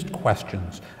deepest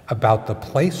questions about the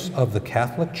place of the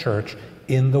Catholic Church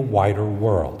in the wider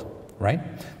world, right?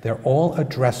 They're all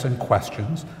addressing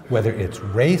questions, whether it's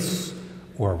race,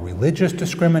 or religious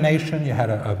discrimination. You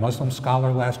had a Muslim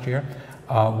scholar last year.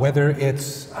 Whether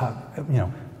it's,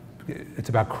 it's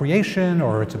about creation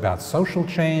or it's about social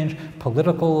change,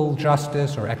 political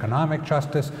justice or economic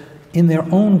justice. In their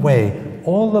own way,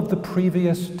 all of the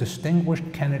previous distinguished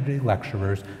Kennedy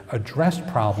lecturers addressed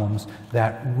problems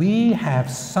that we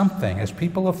have something, as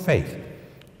people of faith,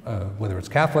 whether it's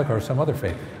Catholic or some other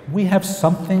faith, we have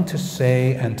something to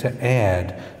say and to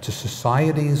add to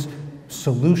society's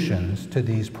solutions to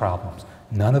these problems.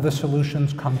 None of the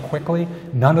solutions come quickly.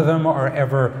 None of them are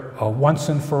ever once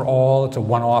and for all. It's a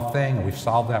one-off thing and we've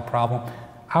solved that problem.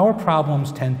 Our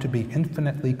problems tend to be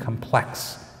infinitely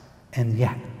complex, and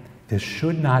yet this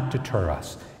should not deter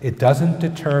us. It doesn't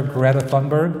deter Greta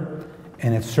Thunberg,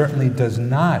 and it certainly does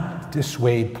not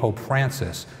dissuade Pope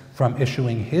Francis from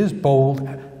issuing his bold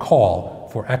call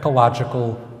for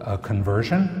ecological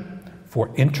conversion, for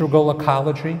integral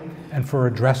ecology, and for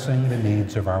addressing the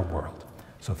needs of our world.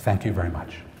 So thank you very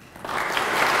much.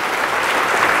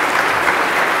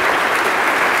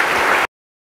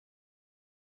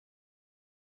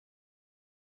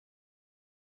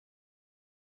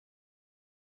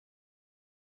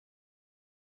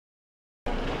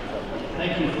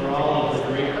 Thank you for all of the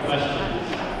great questions.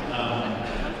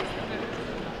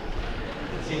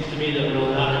 It seems to me that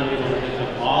we'll not be able to get to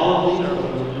all of these,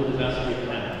 but we'll do the best we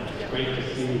can. It's great to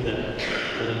see that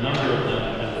a number of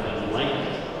them have been liked,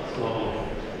 so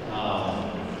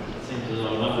it seems as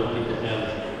though a number of people have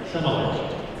similar.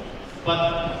 But I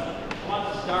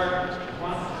want to start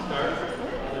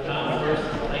with Tom first.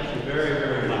 Thank you very,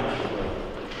 very much for a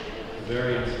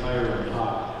very inspiring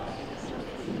talk.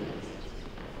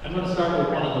 I'm going to start with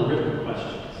one of the written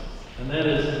questions, and that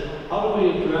is, how do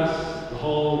we address the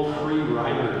whole free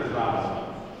rider problem?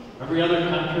 Every other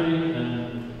country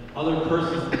and other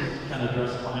persons can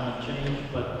address climate change,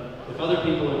 but if other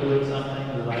people are doing something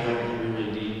that I don't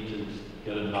really need to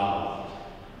get involved,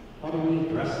 how do we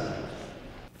address that?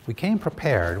 We came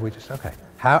prepared. Okay.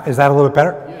 Is that a little bit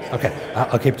better? Yes. Okay,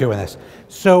 I'll keep doing this.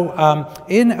 So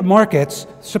in markets,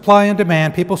 supply and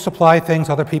demand, people supply things,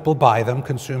 other people buy them,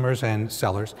 consumers and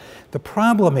sellers. The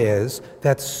problem is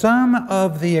that some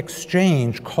of the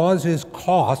exchange causes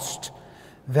cost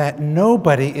that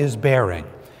nobody is bearing.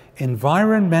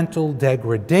 Environmental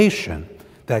degradation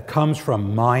that comes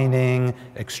from mining,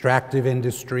 extractive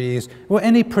industries, or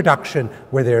any production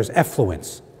where there's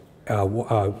effluents,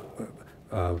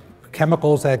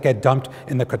 chemicals that get dumped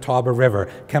in the Catawba River,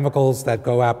 chemicals that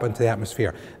go up into the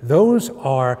atmosphere. Those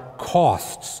are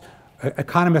costs.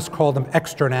 Economists call them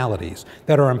externalities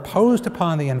that are imposed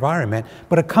upon the environment,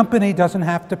 but a company doesn't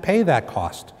have to pay that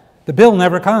cost. The bill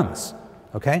never comes,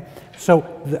 okay? So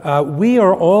we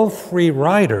are all free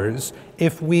riders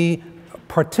if we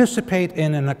participate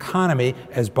in an economy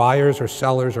as buyers or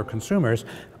sellers or consumers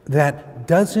that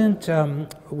doesn't,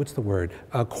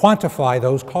 quantify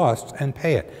those costs and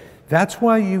pay it. That's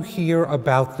why you hear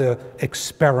about the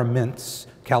experiments.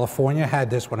 California had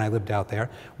this when I lived out there,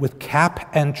 with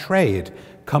cap and trade.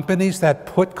 Companies that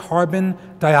put carbon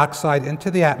dioxide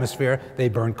into the atmosphere, they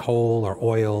burn coal or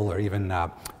oil or even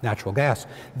natural gas,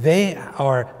 they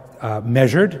are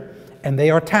measured and they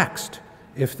are taxed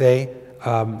if they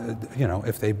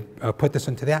put this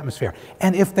into the atmosphere.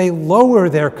 And if they lower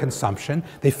their consumption,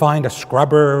 they find a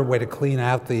scrubber way to clean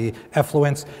out the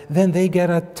effluents, then they get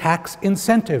a tax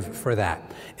incentive for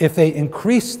that. If they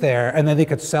increase and then they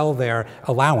could sell their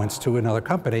allowance to another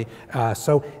company.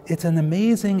 So it's an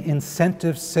amazing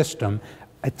incentive system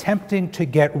attempting to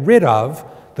get rid of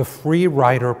the free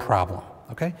rider problem,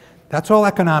 okay? That's all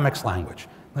economics language.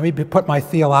 Let me put my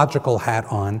theological hat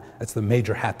on. That's the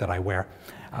major hat that I wear.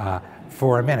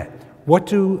 For a minute. What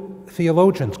do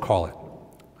theologians call it?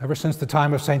 Ever since the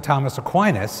time of St. Thomas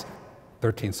Aquinas,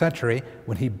 13th century,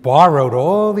 when he borrowed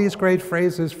all these great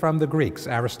phrases from the Greeks,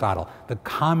 Aristotle, the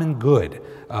common good.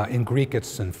 In Greek,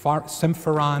 it's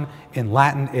symphoron. In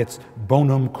Latin, it's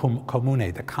bonum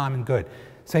commune, the common good.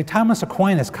 St. Thomas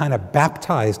Aquinas kind of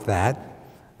baptized that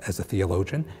as a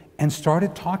theologian and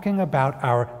started talking about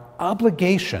our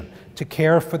obligation to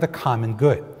care for the common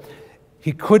good.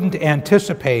 He couldn't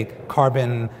anticipate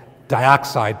carbon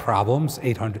dioxide problems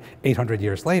 800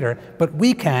 years later, but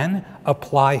we can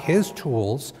apply his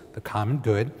tools, the common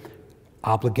good,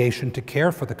 obligation to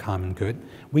care for the common good.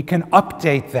 We can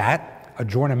update that.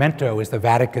 Aggiornamento is the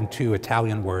Vatican II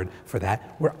Italian word for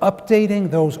that. We're updating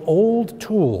those old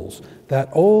tools, that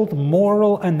old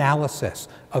moral analysis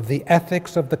of the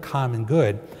ethics of the common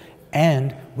good,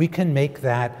 and we can make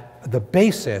that the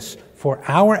basis for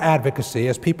our advocacy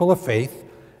as people of faith,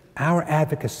 our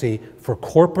advocacy for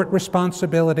corporate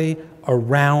responsibility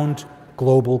around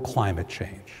global climate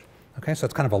change. Okay, so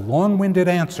it's kind of a long-winded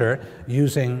answer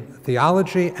using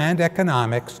theology and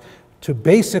economics to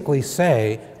basically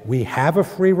say we have a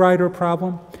free rider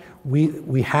problem,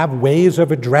 we have ways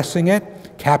of addressing it,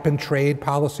 cap and trade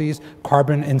policies,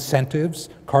 carbon incentives,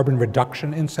 carbon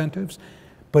reduction incentives,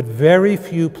 but very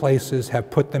few places have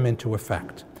put them into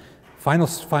effect.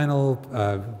 Final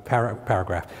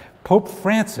paragraph. Pope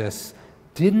Francis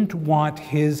didn't want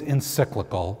his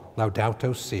encyclical,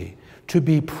 Laudato Si', to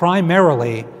be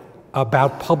primarily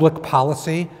about public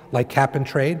policy like cap and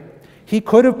trade. He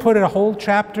could have put a whole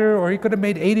chapter, or he could have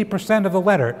made 80% of the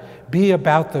letter be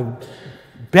about the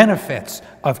benefits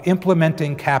of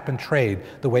implementing cap and trade,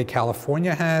 the way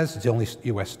California has, it's the only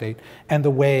US state, and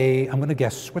the way, I'm going to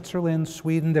guess, Switzerland,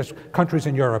 Sweden, there's countries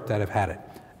in Europe that have had it,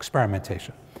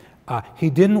 experimentation. He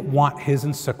didn't want his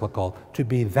encyclical to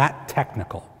be that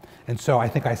technical. And so I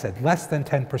think I said less than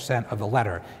 10% of the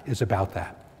letter is about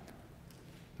that.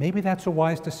 Maybe that's a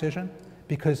wise decision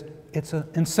because it's an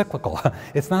encyclical.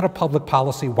 It's not a public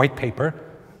policy white paper,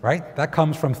 right? That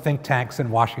comes from think tanks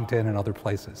in Washington and other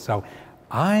places. So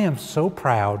I am so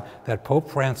proud that Pope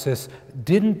Francis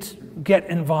didn't get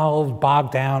involved,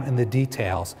 bogged down in the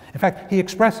details. In fact, he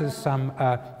expresses some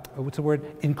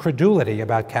incredulity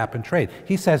about cap and trade.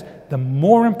 He says the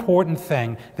more important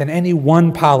thing than any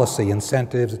one policy,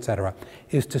 incentives, etc.,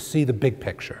 is to see the big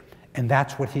picture. And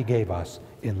that's what he gave us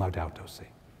in Laudato Si'.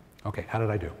 Okay, how did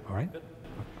I do? All right?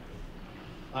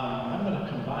 I'm going to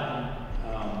combine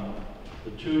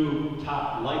the two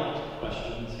top liked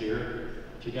questions here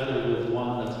together with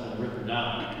one that's been written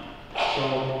down.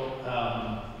 So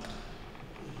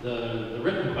the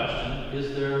written question,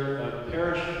 is there a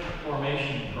parish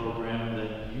formation program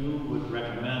that you would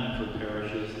recommend for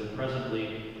parishes that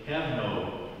presently have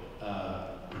no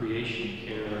creation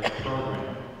care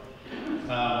program?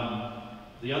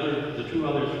 The two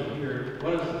others from here,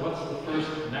 what's the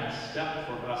first next step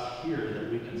for us here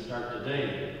that we can start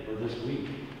today or this week?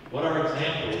 What are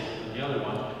examples, and the other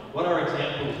one, what are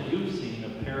examples you've seen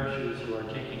of parishes who are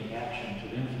taking action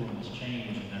to influence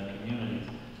change in their communities?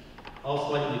 All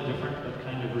slightly different, but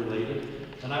kind of related.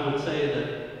 And I would say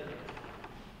that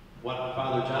what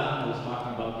Father John was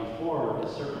talking about before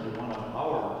is certainly one of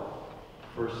our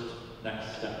first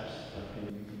next steps.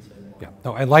 Maybe you can say more. Yeah,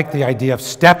 no, I like the idea of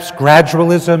steps,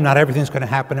 gradualism, not everything's going to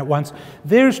happen at once.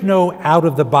 There's no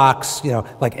out-of-the-box,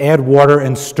 like add water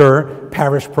and stir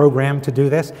parish program to do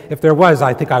this. If there was,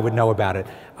 I think I would know about it.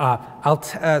 I'll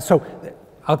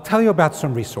tell you about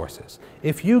some resources.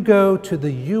 If you go to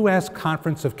the U.S.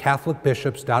 Conference of Catholic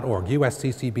Bishops.org,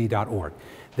 usccb.org,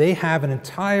 they have an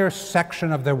entire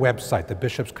section of their website, the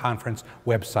Bishops' Conference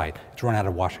website, it's run out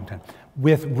of Washington,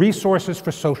 with resources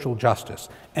for social justice.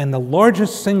 And the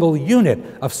largest single unit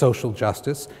of social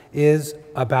justice is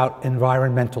about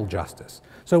environmental justice.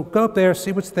 So go up there,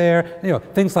 see what's there. You know,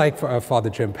 things like Father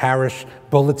Jim Parish,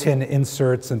 bulletin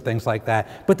inserts and things like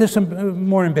that. But there's some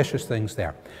more ambitious things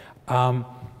there.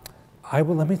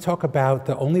 Let me talk about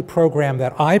the only program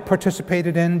that I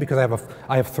participated in, because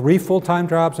I have 3 full-time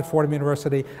jobs at Fordham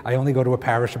University. I only go to a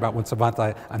parish about once a month.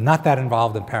 I'm not that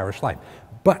involved in parish life.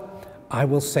 But I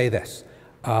will say this.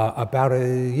 About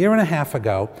a year and a half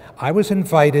ago, I was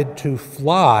invited to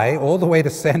fly all the way to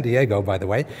San Diego, by the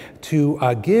way, to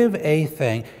give a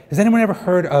thing. Has anyone ever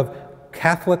heard of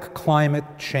Catholic Climate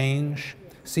Change?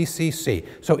 CCC.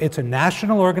 So it's a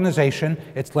national organization.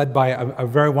 It's led by a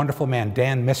very wonderful man,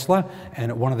 Dan Misla,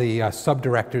 and one of the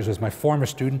sub-directors is my former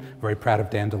student. Very proud of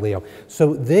Dan DeLeo.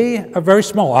 So a very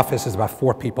small office, is about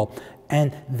 4 people,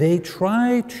 and they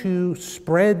try to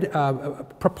spread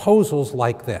proposals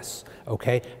like this.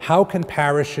 Okay, how can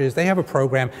parishes, they have a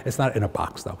program, it's not in a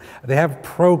box though, they have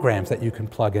programs that you can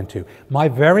plug into. My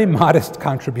very modest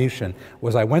contribution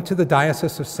was I went to the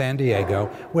Diocese of San Diego,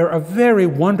 where a very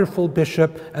wonderful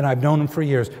bishop, and I've known him for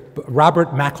years,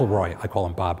 Robert McElroy, I call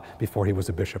him Bob, before he was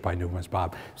a bishop I knew him as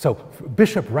Bob. So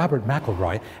Bishop Robert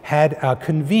McElroy had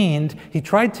convened, he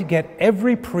tried to get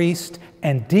every priest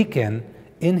and deacon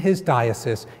in his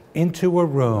diocese into a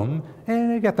room,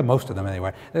 and he got the most of them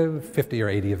anyway, 50 or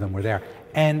 80 of them were there,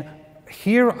 and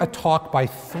hear a talk by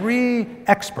 3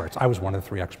 experts, I was one of the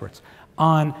 3 experts,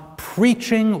 on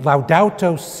preaching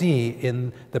Laudato Si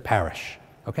in the parish.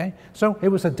 Okay? So it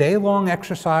was a day-long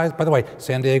exercise. By the way,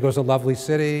 San Diego's a lovely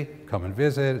city. Come and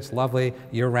visit. It's lovely.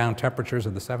 Year-round temperatures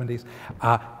in the 70s.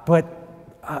 But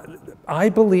I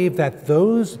believe that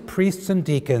those priests and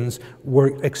deacons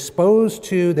were exposed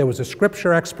to, there was a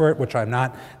scripture expert, which I'm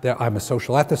not, I'm a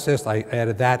social ethicist, I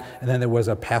added that, and then there was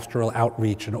a pastoral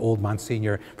outreach, an old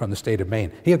Monsignor from the state of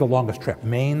Maine. He had the longest trip,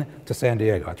 Maine to San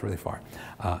Diego, that's really far.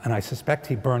 And I suspect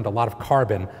he burned a lot of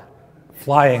carbon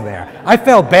flying there. I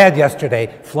felt bad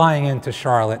yesterday flying into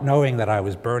Charlotte knowing that I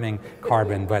was burning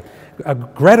carbon, but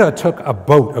Greta took a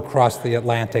boat across the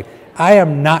Atlantic. I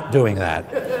am not doing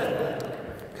that.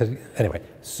 Anyway,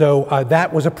 so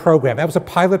that was a program. That was a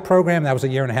pilot program. That was a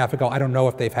year and a half ago. I don't know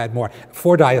if they've had more.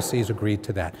 4 dioceses agreed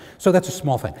to that. So that's a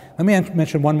small thing. Let me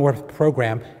mention one more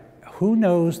program. Who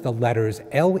knows the letters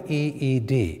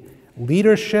LEED?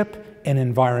 Leadership in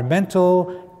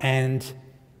Environmental and,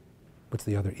 what's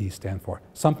the other E stand for?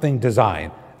 Something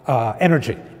design.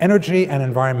 Energy and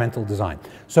environmental design.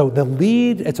 So the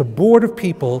lead, it's a board of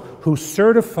people who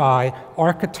certify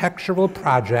architectural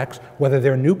projects, whether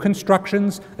they're new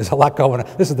constructions, there's a lot going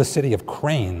on. This is the city of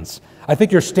cranes. I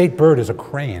think your state bird is a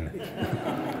crane.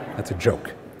 That's a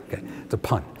joke. Okay, it's a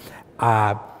pun.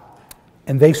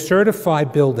 And they certify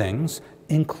buildings,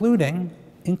 including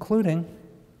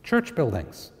church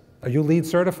buildings. Are you LEED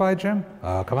certified, Jim?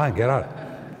 Come on, get on it.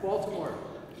 Baltimore.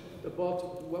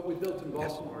 What we built in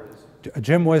Baltimore is...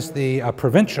 Jim was the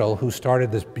provincial who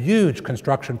started this huge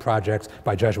construction projects,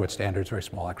 by Jesuit standards, very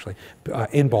small actually,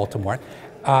 in Baltimore.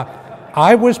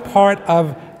 I was part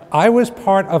of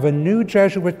a new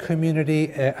Jesuit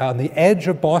community on the edge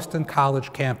of Boston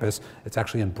College campus. It's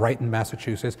actually in Brighton,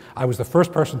 Massachusetts. I was the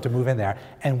first person to move in there,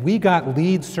 and we got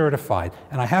LEED certified.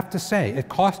 And I have to say, it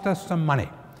cost us some money.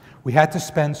 We had to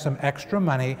spend some extra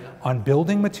money on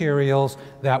building materials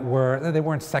that they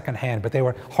weren't secondhand, but they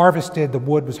were harvested, the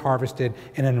wood was harvested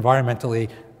in an environmentally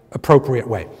appropriate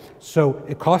way. So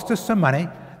it cost us some money.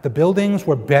 The buildings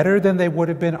were better than they would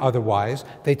have been otherwise.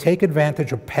 They take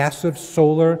advantage of passive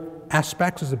solar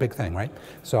aspects, is a big thing, right?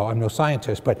 So I'm no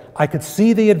scientist, but I could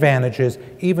see the advantages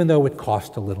even though it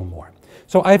cost a little more.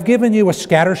 So I've given you a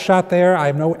scattershot there.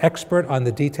 I'm no expert on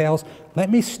the details.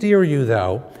 Let me steer you,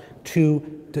 though,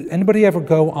 did anybody ever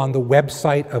go on the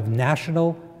website of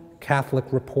National Catholic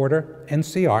Reporter,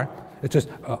 NCR? It's just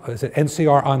it's at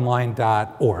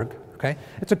ncronline.org. Okay,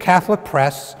 it's a Catholic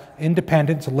press,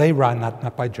 independent, it's lay-run,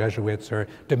 not by Jesuits or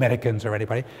Dominicans or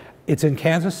anybody. It's in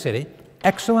Kansas City.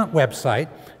 Excellent website,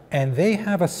 and they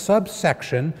have a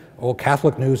subsection,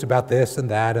 Catholic news about this and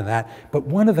that. But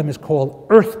one of them is called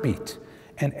Earthbeat.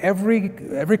 And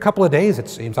every couple of days, it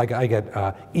seems, I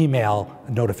get email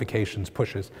notifications,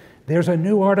 pushes. There's a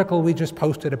new article we just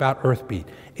posted about Earthbeat.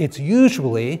 It's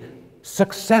usually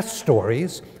success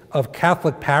stories of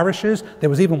Catholic parishes. There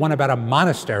was even one about a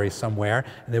monastery somewhere.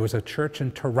 And there was a church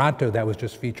in Toronto that was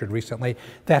just featured recently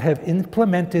that have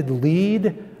implemented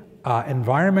LEED,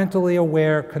 environmentally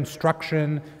aware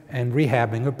construction and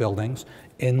rehabbing of buildings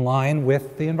in line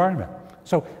with the environment.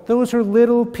 So those are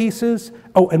little pieces.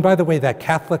 Oh, and by the way, that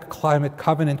Catholic Climate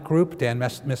Covenant group, Dan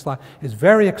Misla, is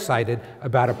very excited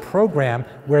about a program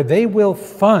where they will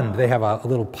fund, they have a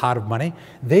little pot of money,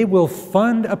 they will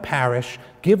fund a parish,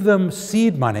 give them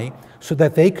seed money so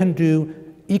that they can do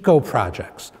eco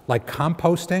projects like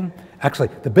composting. Actually,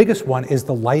 the biggest one is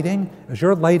the lighting. Is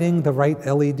your lighting the right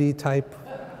LED type?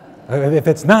 If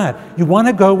it's not, you want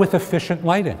to go with efficient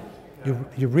lighting.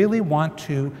 You really want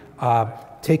to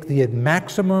take the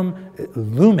maximum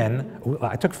lumen.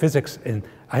 I took physics, and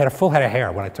I had a full head of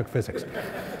hair when I took physics.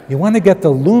 You want to get the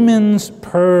lumens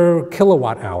per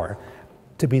kilowatt hour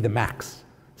to be the max.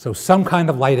 So some kind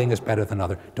of lighting is better than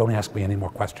other. Don't ask me any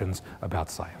more questions about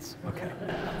science. Okay.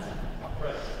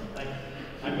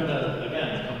 I'm going to,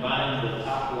 again, combine the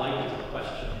top light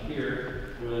question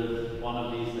here with one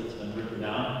of these that's been written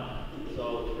down.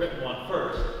 So the written one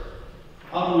first.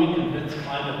 How do we convince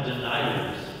climate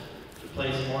deniers to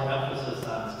place more emphasis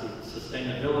on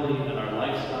sustainability in our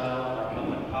lifestyle, our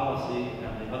public policy,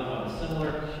 and the other one is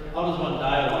similar? How does one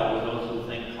dialogue with those who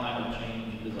think climate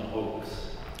change is a hoax?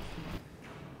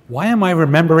 Why am I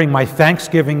remembering my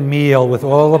Thanksgiving meal with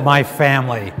all of my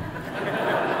family?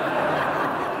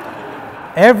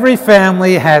 Every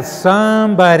family has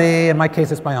somebody, in my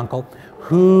case it's my uncle,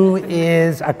 who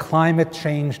is a climate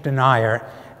change denier,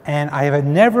 and I have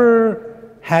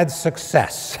never had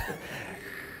success,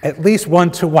 at least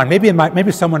one-to-one.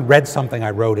 Maybe someone read something I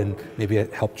wrote and maybe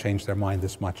it helped change their mind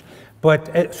this much.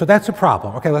 But so that's a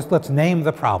problem. Okay, let's name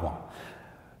the problem.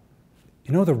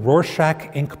 You know the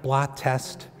Rorschach ink blot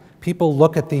test? People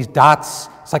look at these dots.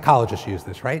 Psychologists use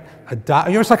this, right?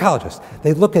 You're a psychologist.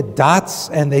 They look at dots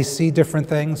and they see different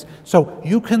things. So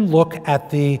you can look at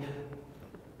the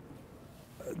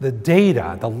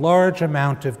data, the large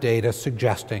amount of data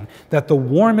suggesting that the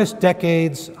warmest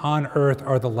decades on Earth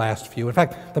are the last few. In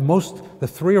fact, the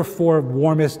 3 or 4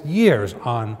 warmest years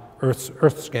on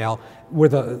Earth scale were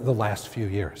the last few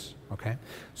years. Okay?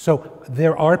 So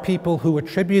there are people who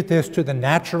attribute this to the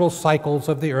natural cycles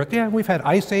of the Earth. Yeah, we've had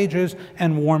ice ages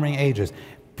and warming ages.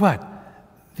 But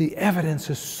the evidence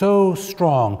is so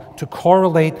strong to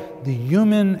correlate the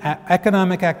human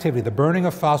economic activity, the burning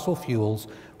of fossil fuels,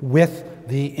 with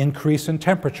the increase in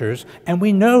temperatures. And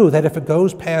we know that if it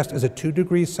goes past, is it 2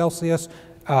 degrees Celsius,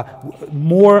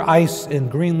 more ice in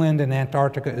Greenland and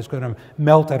Antarctica is going to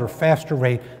melt at a faster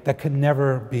rate that can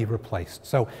never be replaced.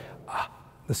 So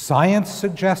the science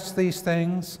suggests these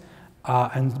things,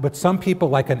 but some people,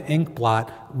 like an ink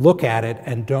blot, look at it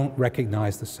and don't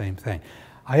recognize the same thing.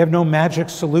 I have no magic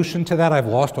solution to that. I've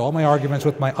lost all my arguments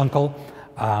with my uncle.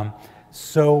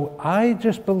 So I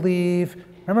just believe,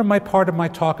 remember my part of my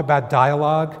talk about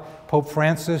dialogue? Pope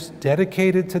Francis,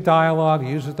 dedicated to dialogue,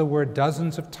 uses the word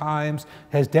dozens of times,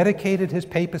 has dedicated his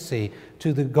papacy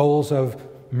to the goals of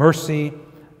mercy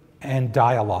and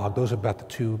dialogue. Those are about the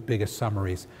 2 biggest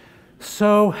summaries.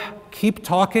 So keep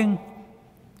talking,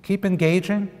 keep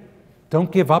engaging,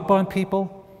 don't give up on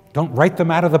people, don't write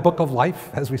them out of the book of life,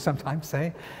 as we sometimes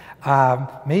say.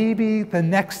 Maybe the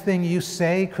next thing you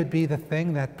say could be the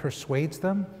thing that persuades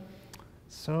them.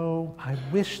 So I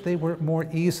wish they were more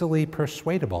easily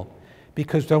persuadable,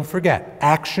 because don't forget,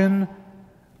 action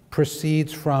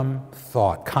proceeds from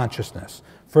thought, consciousness.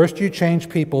 First you change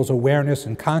people's awareness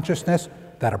and consciousness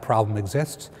that a problem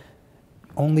exists.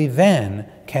 Only then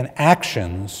can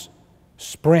actions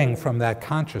spring from that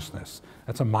consciousness.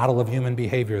 That's a model of human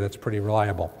behavior that's pretty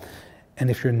reliable. And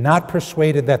if you're not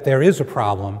persuaded that there is a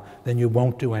problem, then you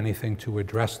won't do anything to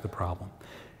address the problem.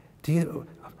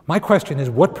 My question is,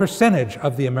 what percentage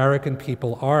of the American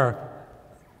people are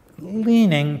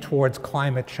leaning towards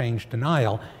climate change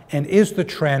denial, and is the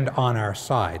trend on our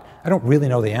side? I don't really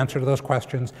know the answer to those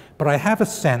questions, but I have a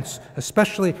sense,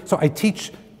 especially, so I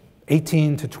teach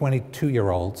 18 to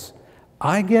 22-year-olds.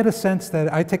 I get a sense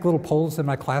that, I take little polls in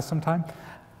my class sometime,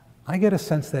 I get a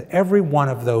sense that every one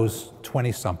of those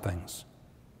 20-somethings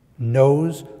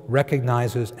knows,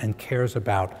 recognizes, and cares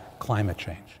about climate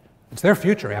change. It's their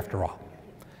future, after all.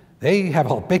 They have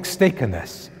a big stake in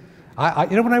this.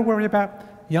 You know what I worry about?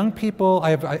 Young people, I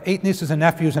have 8 nieces and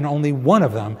nephews, and only one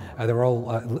of them, they're all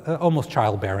almost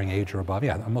childbearing age or above.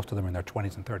 Yeah, most of them are in their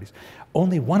 20s and 30s.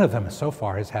 Only one of them so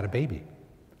far has had a baby.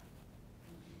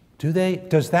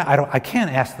 I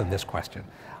can't ask them this question.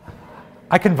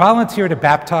 I can volunteer to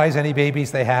baptize any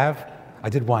babies they have. I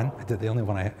did one. I did the only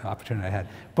opportunity I had.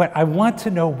 But I want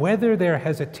to know whether their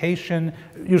hesitation,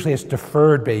 usually it's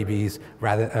deferred babies,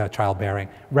 childbearing,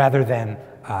 rather than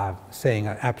saying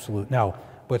an absolute no.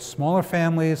 But smaller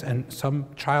families and some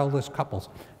childless couples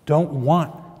don't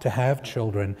want to have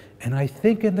children. And I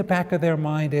think in the back of their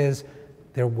mind is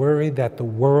they're worried that the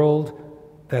world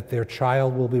that their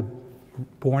child will be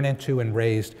born into and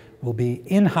raised will be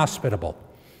inhospitable.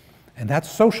 And that's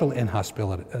social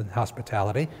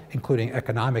inhospitality, including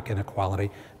economic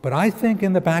inequality. But I think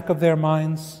in the back of their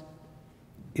minds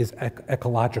is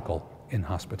ecological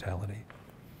inhospitality.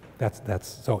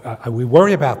 We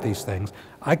worry about these things.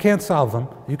 I can't solve them.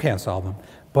 You can't solve them.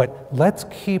 But let's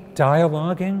keep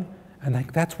dialoguing, and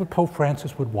that's what Pope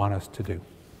Francis would want us to do.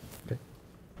 Okay?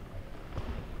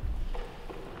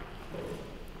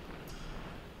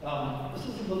 This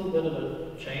is a little bit of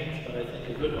a change, but I think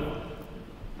a good one.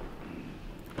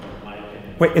 In my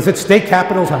opinion. Wait, is it state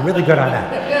capitals? I'm really good on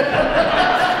that.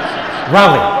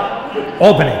 Raleigh,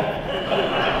 Albany,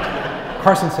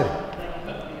 Carson City.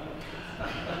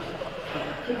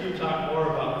 Could you talk more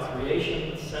about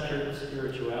creation-centered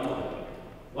spirituality?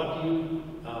 What do you,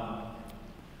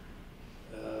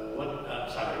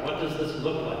 what does this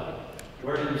look like?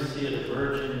 Where do you see it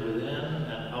emerging within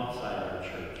and outside our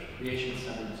church?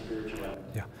 Creation-centered spirituality.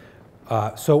 Yeah.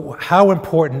 So how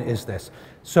important is this?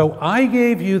 So I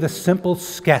gave you the simple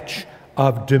sketch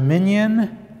of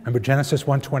dominion. Remember Genesis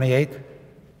 1:28?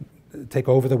 Take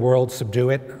over the world,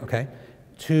 subdue it, okay?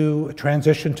 To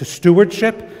transition to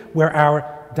stewardship, where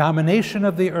our domination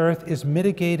of the earth is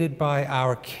mitigated by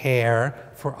our care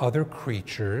for other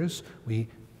creatures. We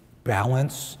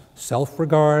balance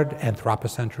self-regard,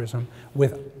 anthropocentrism,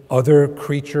 with other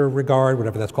creature regard,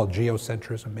 whatever that's called,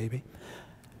 geocentrism maybe.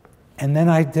 And then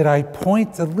I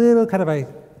point a little, I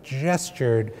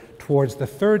gestured towards the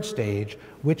third stage,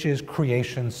 which is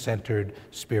creation-centered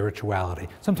spirituality,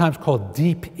 sometimes called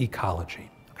deep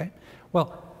ecology, okay?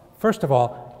 Well, first of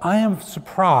all, I am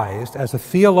surprised as a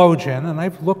theologian, and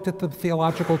I've looked at the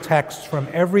theological texts from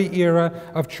every era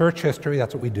of church history.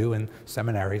 That's what we do in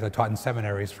seminaries. I taught in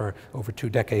seminaries for over 2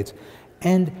 decades.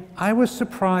 And I was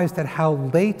surprised at how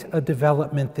late a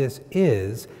development this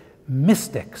is.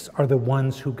 Mystics are the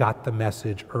ones who got the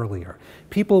message earlier.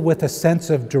 People with a sense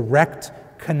of direct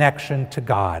connection to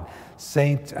God.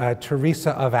 Saint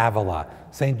Teresa of Avila,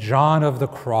 Saint John of the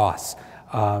Cross,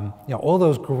 all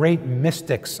those great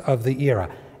mystics of the era.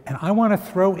 And I want to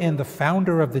throw in the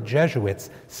founder of the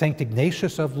Jesuits, Saint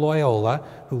Ignatius of Loyola,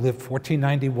 who lived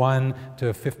 1491 to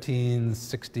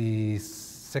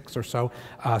 1566 or so,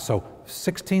 so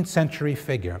 16th century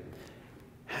figure,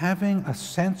 having a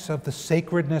sense of the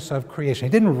sacredness of creation.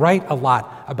 He didn't write a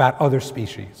lot about other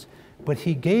species, but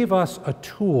he gave us a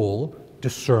tool,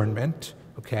 discernment.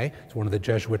 Okay, it's one of the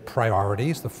Jesuit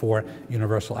priorities, the 4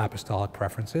 universal apostolic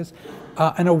preferences,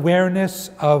 an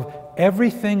awareness of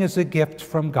everything is a gift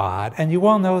from God. And you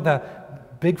all know the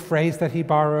big phrase that he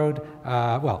borrowed,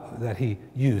 that he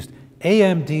used,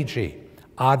 AMDG,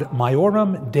 ad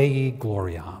maiorem Dei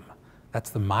gloriam.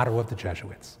 That's the motto of the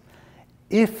Jesuits.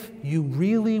 If you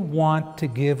really want to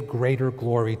give greater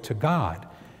glory to God,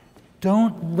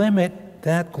 don't limit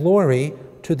that glory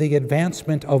to the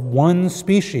advancement of one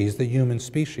species, the human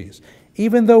species.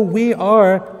 Even though we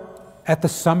are at the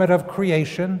summit of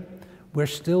creation, we're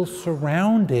still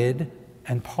surrounded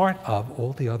and part of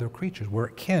all the other creatures. We're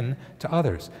akin to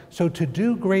others. So to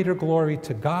do greater glory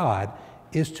to God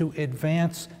is to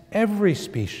advance every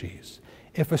species.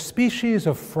 If a species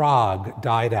of frog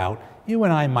died out, you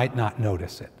and I might not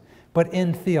notice it. But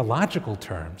in theological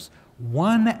terms,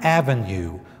 one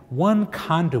avenue, one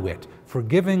conduit for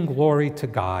giving glory to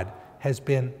God has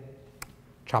been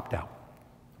chopped out.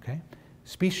 Okay?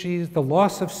 The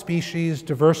loss of species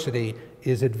diversity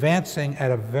is advancing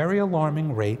at a very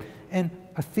alarming rate, and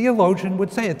a theologian would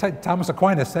say it. Thomas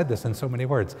Aquinas said this in so many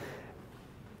words.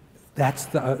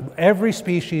 Every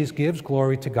species gives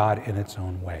glory to God in its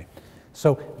own way.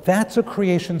 So that's a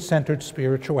creation-centered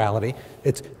spirituality.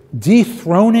 It's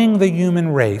dethroning the human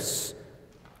race.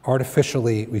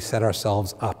 Artificially, we set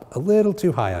ourselves up a little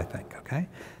too high, I think, okay?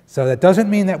 So that doesn't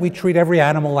mean that we treat every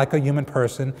animal like a human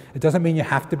person. It doesn't mean you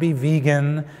have to be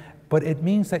vegan, but it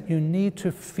means that you need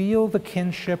to feel the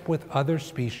kinship with other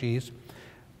species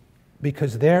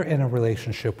because they're in a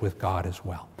relationship with God as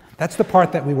well. That's the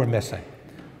part that we were missing.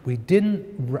 We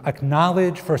didn't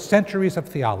acknowledge for centuries of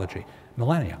theology,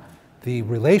 millennia, the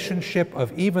relationship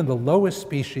of even the lowest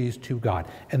species to God.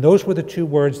 And those were the 2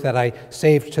 words that I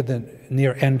saved to the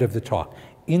near end of the talk.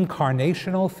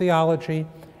 Incarnational theology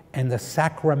and the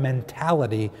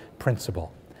sacramentality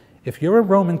principle. If you're a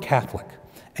Roman Catholic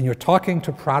and you're talking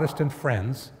to Protestant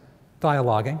friends,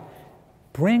 dialoguing,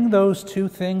 bring those 2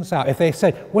 things out. If they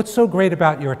say, what's so great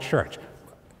about your church?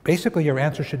 Basically, your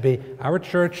answer should be, our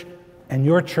church and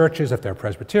your churches, if they're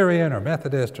Presbyterian or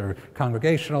Methodist or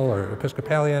Congregational or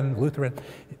Episcopalian, Lutheran,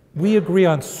 we agree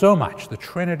on so much, the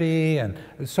Trinity and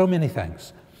so many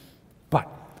things. But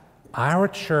our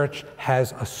church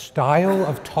has a style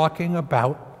of talking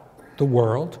about the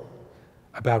world,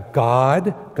 about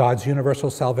God, God's universal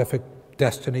salvific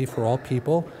destiny for all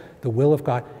people, the will of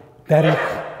God,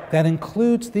 that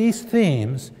includes these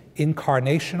themes,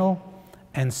 incarnational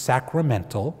and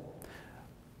sacramental,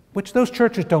 which those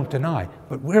churches don't deny,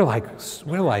 but we're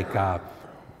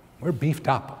beefed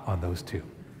up on those two.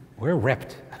 We're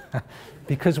ripped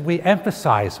because we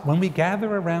emphasize when we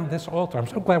gather around this altar. I'm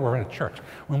so glad we're in a church.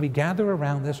 When we gather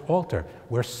around this altar,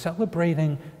 we're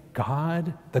celebrating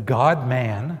God, the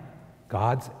God-man,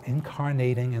 God's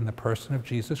incarnating in the person of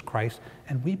Jesus Christ,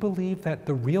 and we believe that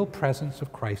the real presence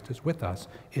of Christ is with us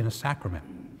in a sacrament.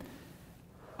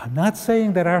 I'm not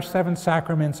saying that our 7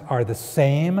 sacraments are the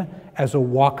same as a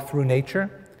walk through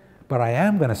nature, but I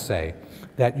am going to say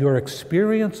that your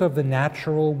experience of the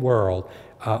natural world,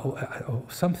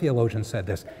 some theologians said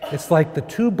this, it's like the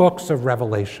 2 books of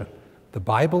Revelation. The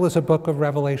Bible is a book of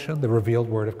revelation, the revealed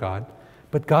Word of God,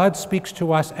 but God speaks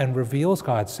to us and reveals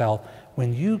God's self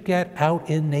when you get out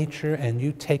in nature and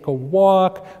you take a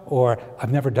walk, or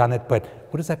I've never done it, but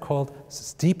what is that called?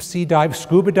 Deep sea dive,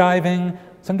 scuba diving.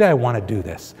 Someday I want to do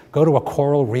this. Go to a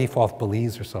coral reef off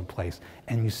Belize or someplace,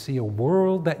 and you see a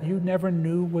world that you never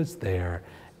knew was there,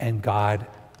 and God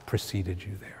preceded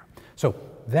you there. So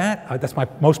that's my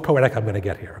most poetic I'm going to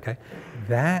get here, okay?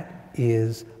 That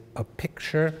is a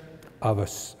picture of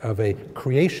a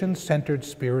creation-centered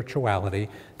spirituality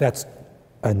that's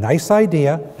a nice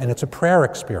idea, and it's a prayer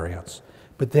experience.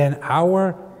 But then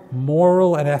our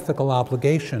moral and ethical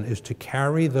obligation is to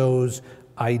carry those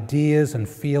ideas and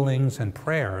feelings and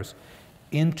prayers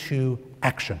into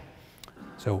action.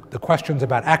 So the questions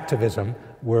about activism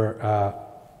were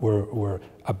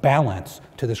a balance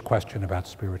to this question about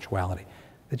spirituality.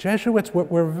 The Jesuits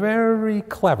were very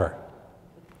clever.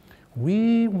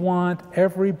 We want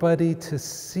everybody to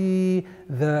see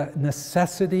the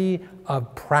necessity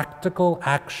of practical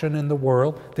action in the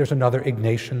world. There's another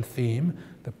Ignatian theme,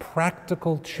 the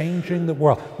practical changing the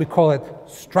world. We call it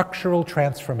structural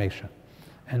transformation.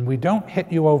 And we don't hit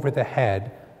you over the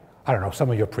head. I don't know, some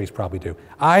of your priests probably do.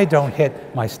 I don't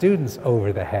hit my students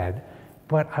over the head,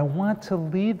 but I want to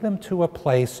lead them to a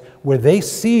place where they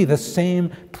see the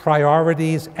same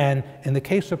priorities and, in the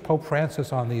case of Pope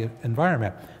Francis on the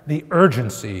environment, the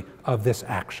urgency of this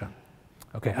action.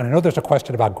 Okay, and I know there's a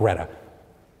question about Greta.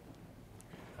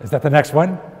 Is that the next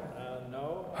one?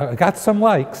 No. I got some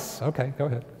likes. Okay, go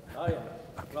ahead. Oh, yeah.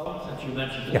 Well, since you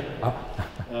mentioned it,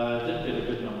 did get a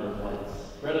good number of likes.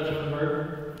 Greta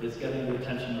Thunberg is getting the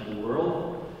attention of the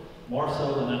world, more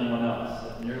so than anyone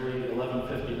else. At nearly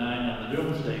 11:59 on the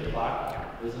doomsday clock,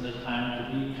 isn't it time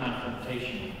to be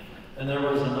confrontational? And there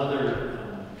was another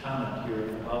comment here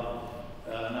about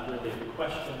not really a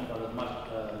question, but as much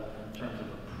in terms of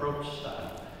approach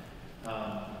style.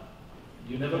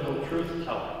 Univocal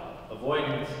truth-telling,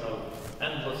 avoidance of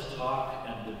endless talk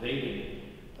and debating,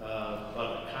 but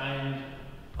a kind,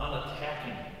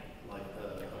 unattacking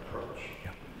approach.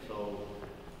 Yeah. So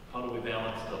how do we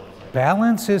balance those?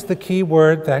 Balance is the key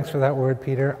word. Thanks for that word,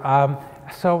 Peter.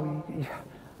 So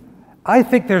I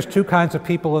think there's 2 kinds of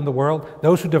people in the world,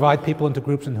 those who divide people into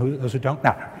groups and those who don't.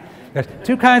 No. There's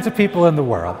 2 kinds of people in the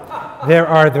world. There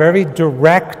are the very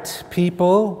direct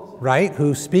people, right,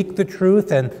 who speak the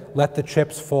truth and let the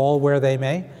chips fall where they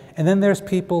may. And then there's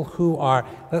people who are,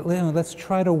 let's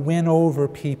try to win over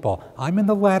people. I'm in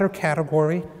the latter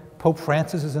category. Pope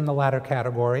Francis is in the latter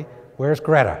category. Where's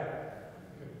Greta?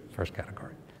 First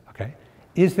category, okay?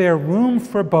 Is there room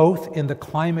for both in the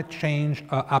climate change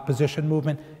opposition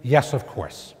movement? Yes, of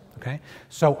course. Okay?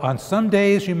 So on some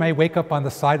days you may wake up on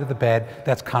the side of the bed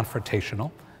that's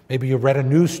confrontational. Maybe you read a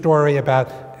news story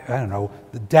about, I don't know,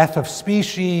 the death of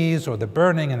species or the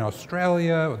burning in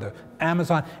Australia or the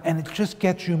Amazon, and it just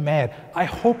gets you mad. I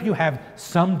hope you have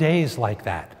some days like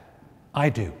that. I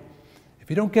do.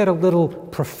 If you don't get a little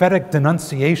prophetic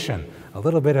denunciation, a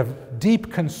little bit of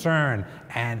deep concern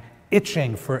and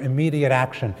itching for immediate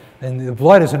action, then the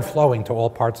blood isn't flowing to all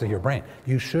parts of your brain.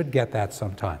 You should get that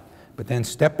sometime. But then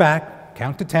step back,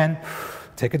 count to 10,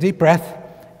 take a deep breath,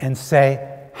 and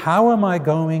say, how am I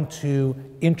going to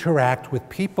interact with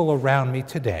people around me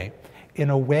today in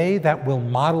a way that will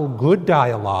model good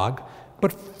dialogue,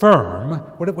 but firm?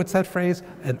 What's that phrase?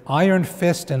 An iron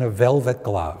fist and a velvet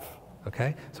glove.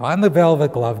 Okay? So I'm the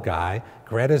velvet glove guy.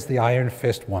 Greta's the iron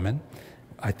fist woman.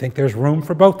 I think there's room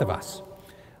for both of us.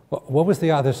 What was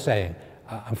the other saying?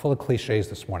 I'm full of cliches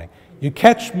this morning. You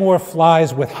catch more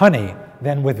flies with honey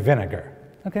than with vinegar.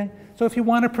 Okay? So if you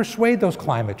want to persuade those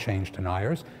climate change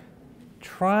deniers,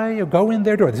 go in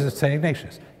their door. This is St.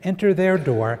 Ignatius. Enter their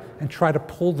door and try to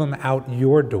pull them out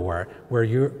your door where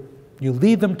you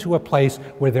lead them to a place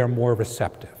where they're more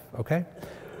receptive. Okay?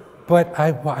 But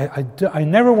I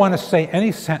never want to say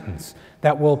any sentence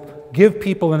that will give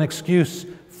people an excuse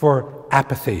for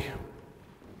apathy.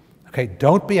 Okay,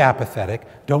 don't be apathetic.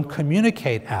 Don't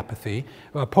communicate apathy.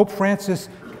 Pope Francis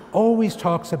always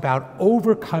talks about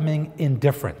overcoming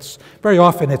indifference. Very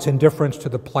often it's indifference to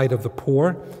the plight of the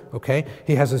poor, okay?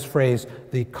 He has this phrase,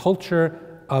 the culture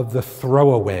of the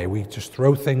throwaway. We just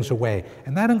throw things away.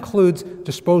 And that includes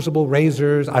disposable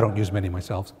razors. I don't use many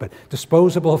myself, but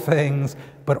disposable things,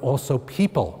 but also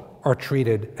people are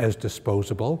treated as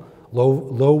disposable.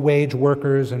 Low-wage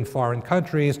workers in foreign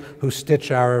countries who stitch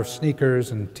our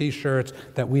sneakers and T-shirts,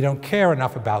 that we don't care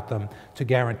enough about them to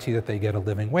guarantee that they get a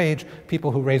living wage.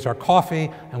 People who raise our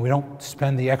coffee, and we don't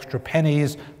spend the extra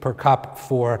pennies per cup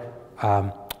for,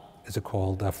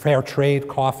 fair trade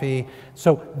coffee.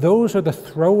 So those are the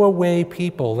throwaway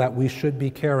people that we should be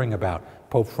caring about.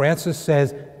 Pope Francis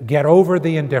says, get over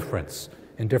the indifference.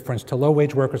 Indifference to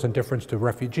low-wage workers, indifference to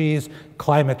refugees,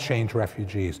 climate change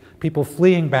refugees, people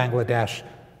fleeing Bangladesh,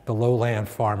 the lowland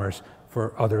farmers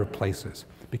for other places,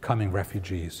 becoming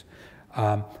refugees.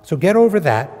 So get over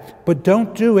that, but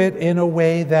don't do it in a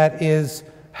way that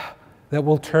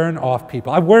will turn off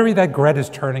people. I worry that Greta's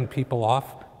turning people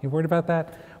off. You worried about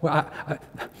that? Well,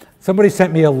 somebody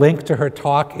sent me a link to her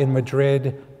talk in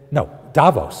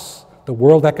Davos, the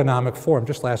World Economic Forum,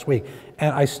 just last week,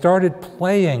 and I started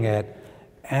playing it,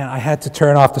 and I had to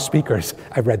turn off the speakers.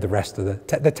 I read the rest of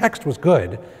the text was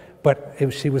good, but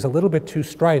she was a little bit too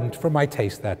strident for my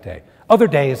taste that day. Other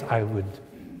days, I would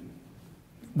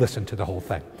listen to the whole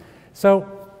thing.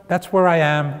 So that's where I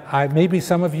am. Maybe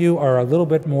some of you are a little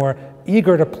bit more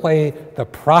eager to play the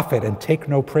prophet and take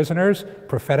no prisoners,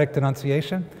 prophetic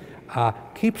denunciation.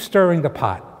 Keep stirring the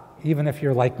pot. Even if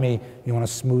you're like me, you want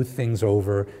to smooth things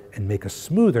over and make a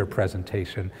smoother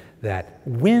presentation that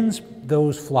wins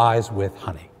those flies with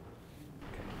honey.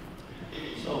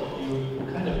 So you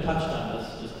kind of touched on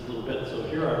this just a little bit. So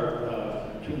here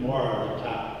are two more of the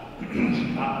top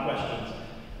questions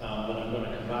that I'm going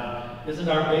to combine. Isn't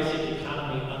our basic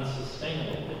economy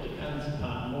unsustainable? It depends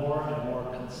upon more and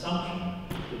more consumption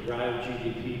to drive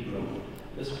GDP growth.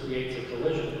 This creates a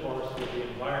collision course with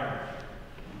the environment.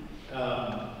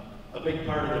 A big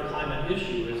part of the climate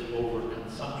issue is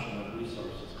overconsumption of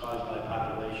resources caused by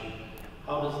population.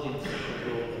 How does the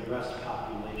encyclical address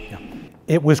population?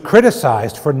 It was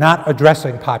criticized for not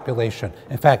addressing population.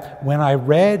 In fact, when I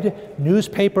read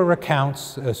newspaper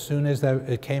accounts as soon as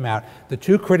it came out, the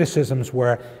two criticisms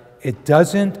were it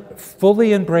doesn't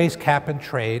fully embrace cap and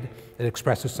trade, it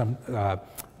expresses some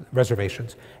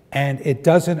reservations, and it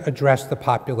doesn't address the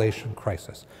population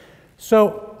crisis.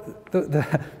 So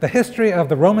the history of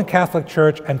the Roman Catholic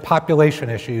Church and population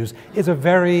issues is a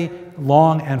very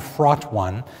long and fraught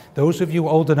one. Those of you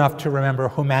old enough to remember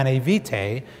Humanae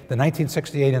Vitae, the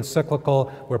 1968 encyclical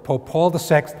where Pope Paul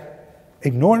VI,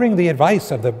 ignoring the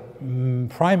advice of the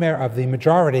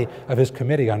majority of his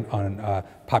committee on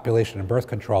population and birth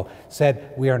control,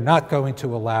 said we are not going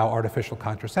to allow artificial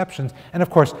contraceptions. And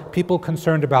of course, people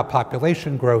concerned about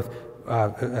population growth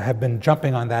have been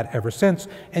jumping on that ever since.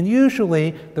 And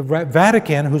usually the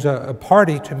Vatican, who's a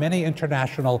party to many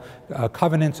international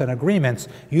covenants and agreements,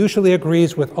 usually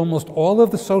agrees with almost all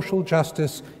of the social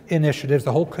justice initiatives,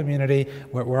 the whole community.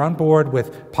 We're on board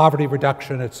with poverty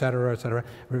reduction, et cetera,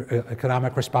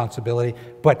 economic responsibility.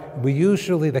 But we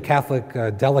usually, the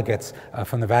Catholic delegates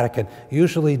from the Vatican,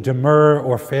 usually demur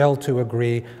or fail to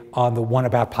agree on the one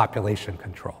about population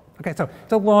control. Okay, so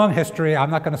it's a long history.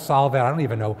 I'm not going to solve it. I don't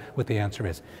even know what the answer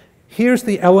is. Here's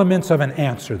the elements of an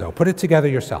answer, though. Put it together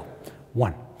yourself.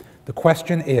 One, the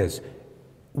question is,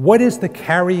 what is the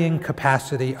carrying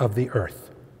capacity of the earth?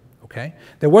 Okay?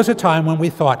 There was a time when we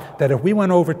thought that if we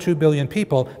went over 2 billion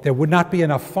people, there would not be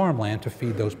enough farmland to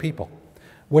feed those people.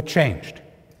 What changed?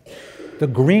 The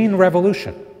Green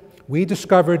Revolution. We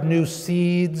discovered new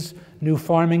seeds, new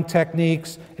farming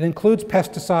techniques. It includes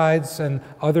pesticides and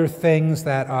other things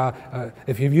that,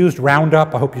 if you've used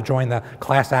Roundup, I hope you join the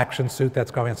class action suit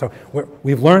that's going on. So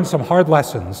we've learned some hard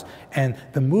lessons, and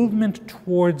the movement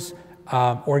towards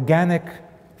organic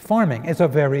farming is a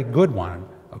very good one,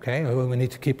 okay? We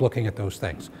need to keep looking at those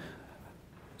things.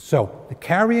 So the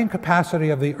carrying capacity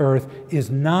of the earth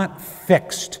is not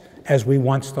fixed as we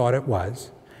once thought it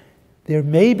was. There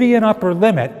may be an upper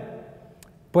limit,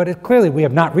 but clearly we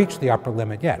have not reached the upper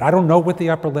limit yet. I don't know what the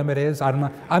upper limit is.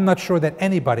 I'm not sure that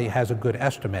anybody has a good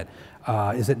estimate.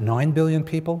 Is it 9 billion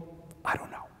people? I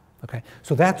don't know. Okay,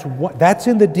 so that's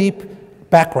in the deep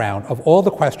background of all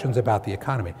the questions about the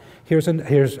economy. Here's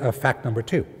fact number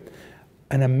 2.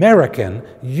 An American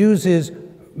uses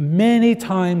many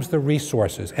times the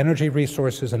resources, energy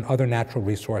resources and other natural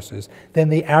resources, than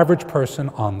the average person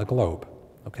on the globe.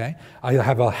 okay? I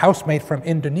have a housemate from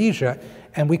Indonesia,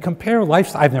 and we compare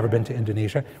I've never been to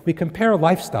Indonesia. We compare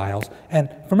lifestyles, and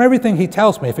from everything he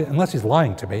tells me, unless he's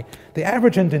lying to me, the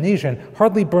average Indonesian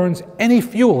hardly burns any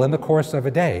fuel in the course of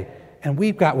a day. And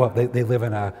we've got, well, they live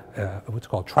in a what's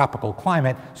called tropical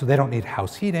climate, so they don't need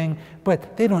house heating,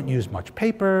 but they don't use much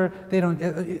paper, they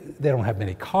don't have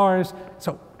many cars.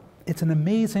 So it's an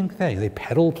amazing thing. They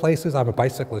pedal places. I'm a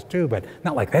bicyclist too, but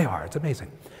not like they are. It's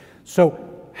amazing. So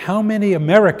how many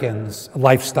Americans,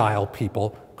 lifestyle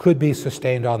people, could be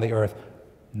sustained on the earth?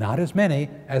 Not as many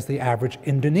as the average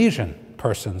Indonesian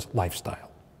person's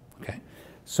lifestyle. Okay,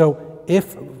 so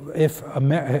if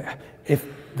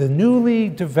the newly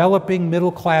developing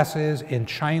middle classes in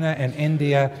China and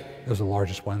India, those are the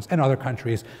largest ones, and other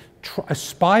countries,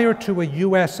 aspire to a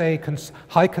USA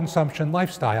high consumption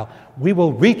lifestyle, we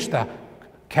will reach the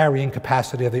carrying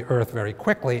capacity of the earth very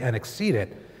quickly and exceed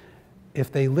it.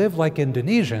 If they live like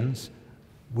Indonesians,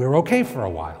 we're okay for a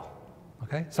while.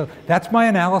 Okay? So that's my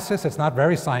analysis. It's not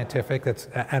very scientific, it's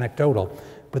anecdotal,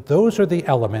 but those are the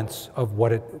elements of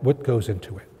what goes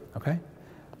into it. Okay?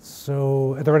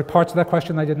 So are there any parts of that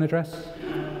question I didn't address?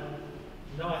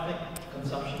 No, I think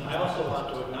consumption. I also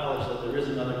want to acknowledge that there is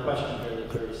another question here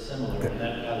that's very similar, and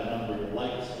that got a number of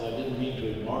likes, so I didn't mean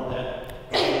to ignore that.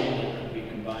 I think it could be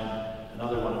combined.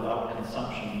 Another one about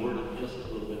consumption, worded just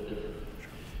a little bit different.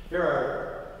 Here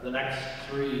are the next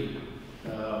three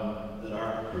that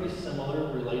are pretty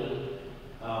similar, related.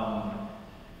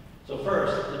 So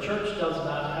first, the church does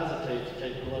not hesitate to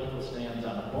take political stands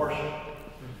on abortion.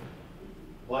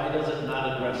 Why does it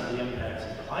not address the impacts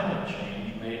of climate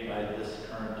change made by this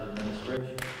current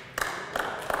administration?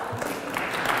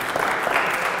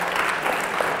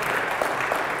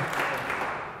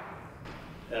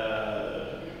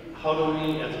 How do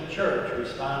we, as a church,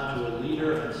 respond to a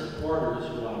leader and supporters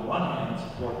who, on one hand,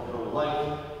 support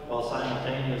pro-life while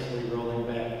simultaneously rolling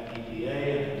back EPA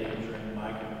and endangering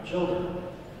migrant children?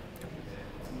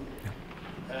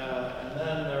 And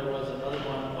then there was another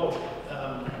one.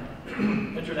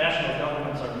 International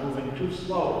governments are moving too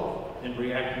slow in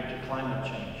reacting to climate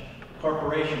change.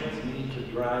 Corporations need to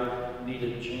drive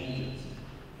needed changes.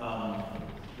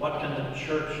 What can the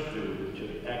church do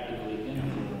to actively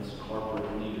influence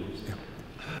corporate leaders?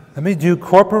 Let me do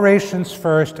corporations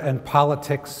first and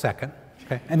politics second.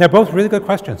 Okay? And they're both really good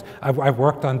questions. I've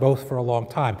worked on both for a long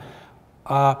time.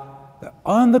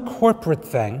 On the corporate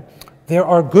thing, there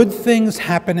are good things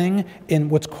happening in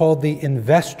what's called the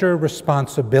investor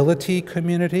responsibility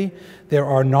community. There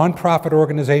are nonprofit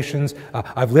organizations.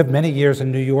 I've lived many years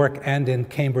in New York and in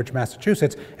Cambridge,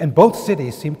 Massachusetts, and both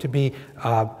cities seem to be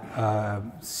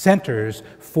centers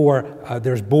for,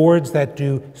 there's boards that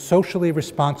do socially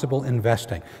responsible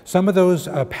investing. Some of those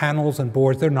panels and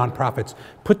boards, they're nonprofits,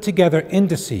 put together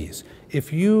indices.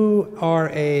 If you are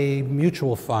a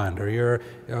mutual fund, or you're,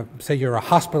 say you're a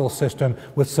hospital system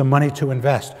with some money to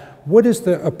invest, what is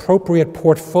the appropriate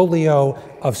portfolio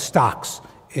of stocks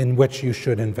in which you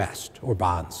should invest, or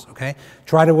bonds, okay?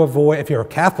 Try to avoid, if you're a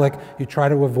Catholic, you try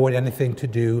to avoid anything to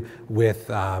do with,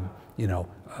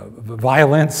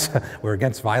 violence. We're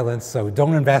against violence, so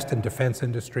don't invest in defense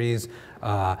industries.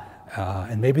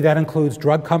 And maybe that includes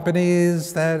drug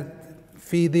companies that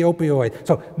feed the opioid.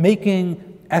 So making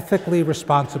ethically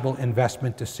responsible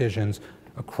investment decisions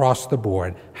across the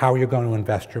board, how you're going to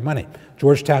invest your money.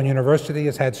 Georgetown University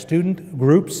has had student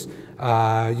groups,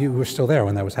 you were still there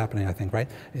when that was happening, I think, right,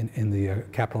 in the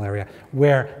capital area,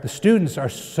 where the students are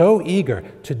so eager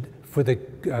for the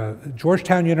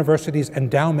Georgetown University's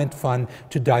endowment fund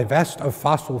to divest of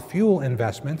fossil fuel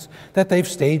investments that they've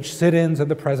staged sit-ins in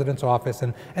the president's office,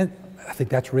 and I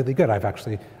think that's really good. I've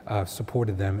actually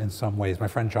supported them in some ways. My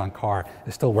friend John Carr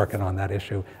is still working on that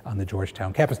issue on the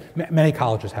Georgetown campus. Many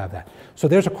colleges have that. So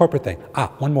there's a corporate thing.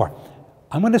 One more.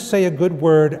 I'm going to say a good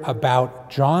word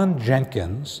about John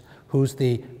Jenkins, who's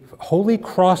the Holy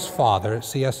Cross Father,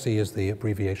 CSC is the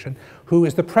abbreviation, who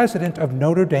is the president of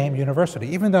Notre Dame University.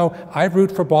 Even though I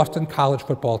root for Boston College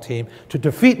football team to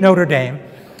defeat Notre Dame,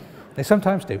 they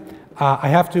sometimes do, I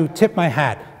have to tip my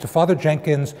hat to Father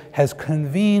Jenkins. Has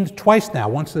convened twice now,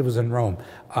 once it was in Rome,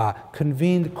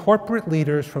 convened corporate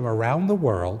leaders from around the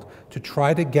world to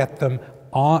try to get them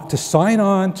to sign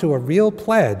on to a real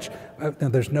pledge.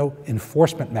 There's no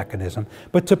enforcement mechanism,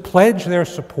 but to pledge their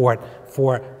support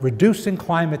for reducing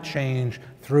climate change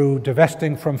through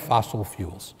divesting from fossil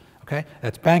fuels. Okay?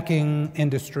 That's banking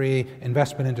industry,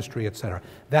 investment industry, et cetera.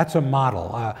 That's a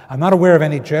model. I'm not aware of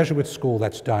any Jesuit school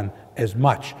that's done as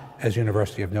much as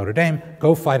University of Notre Dame.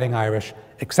 Go Fighting Irish,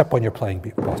 except when you're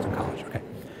playing Boston College. Okay?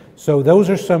 So those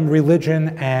are some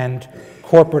religion and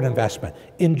corporate investment.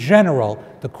 In general,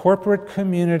 the corporate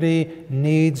community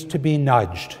needs to be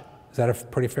nudged. Is that a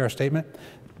pretty fair statement?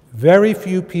 Very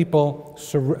few people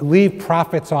leave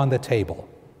profits on the table,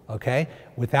 okay?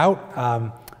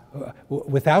 Without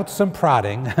some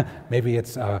prodding, maybe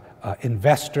it's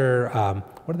investor,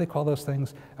 what do they call those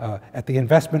things? At the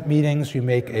investment meetings, you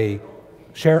make a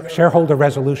shareholder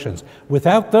resolutions.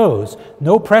 Without those,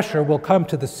 no pressure will come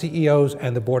to the CEOs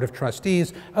and the board of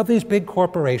trustees of these big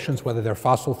corporations, whether they're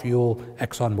fossil fuel,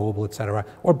 ExxonMobil, et cetera,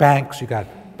 or banks, you got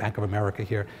Bank of America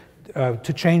here,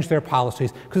 to change their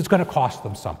policies, because it's going to cost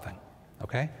them something,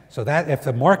 okay? So that if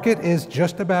the market is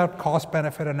just about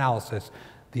cost-benefit analysis,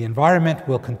 the environment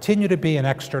will continue to be an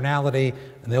externality,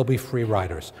 and there'll be free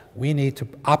riders. We need to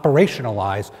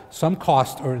operationalize some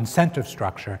cost or incentive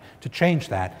structure to change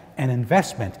that, and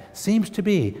investment seems to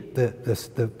be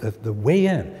the way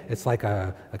in. It's like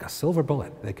a silver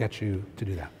bullet that gets you to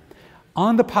do that.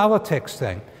 On the politics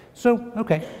thing, so,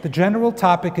 okay, the general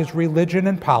topic is religion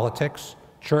and politics,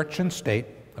 church and state,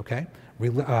 okay?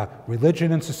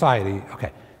 Religion and society,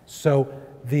 okay. So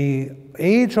the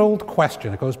age-old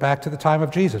question, it goes back to the time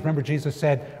of Jesus. Remember, Jesus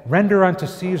said, render unto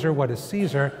Caesar what is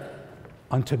Caesar,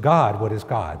 unto God what is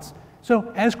God's.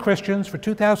 So as Christians, for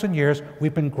 2,000 years,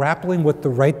 we've been grappling with the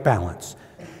right balance.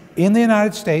 In the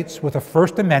United States, with the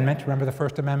First Amendment, remember the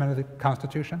First Amendment of the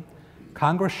Constitution?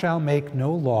 Congress shall make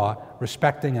no law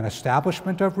respecting an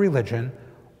establishment of religion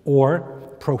or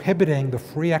prohibiting the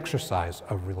free exercise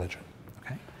of religion.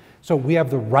 Okay? So we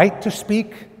have the right to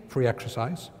speak, free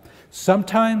exercise.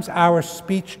 Sometimes our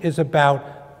speech is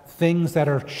about things that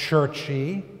are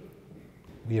churchy,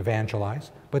 we evangelize,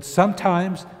 but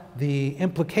sometimes the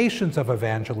implications of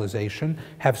evangelization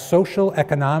have social,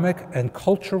 economic, and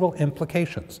cultural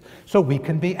implications. So we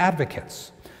can be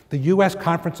advocates. The U.S.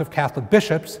 Conference of Catholic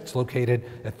Bishops, it's located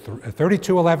at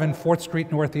 3211 4th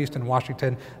Street Northeast in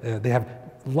Washington. They have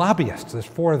lobbyists, there's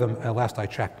 4 of them last I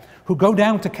checked, who go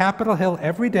down to Capitol Hill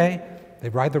every day. They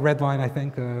ride the red line, I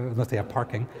think, unless they have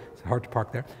parking. It's hard to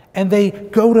park there. And they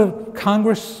go to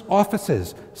Congress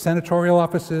offices, senatorial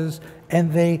offices,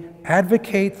 and they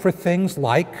advocate for things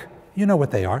like, you know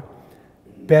what they are,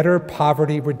 better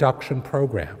poverty reduction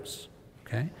programs,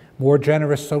 okay? More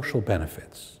generous social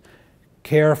benefits,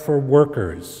 care for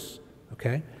workers,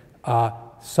 okay?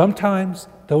 Sometimes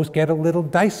those get a little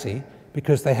dicey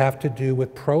because they have to do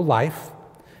with pro-life.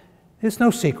 It's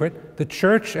no secret. The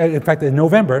church, in fact, in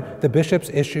November, the bishops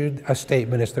issued a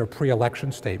statement, it's their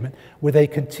pre-election statement, where they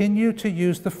continue to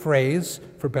use the phrase,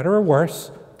 for better or worse,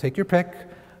 take your pick,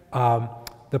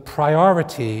 the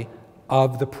priority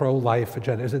of the pro-life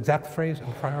agenda. Is it exact phrase,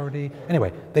 priority?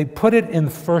 Anyway, they put it in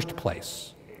the first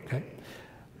place. Okay?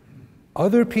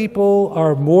 Other people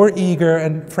are more eager,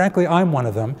 and frankly, I'm one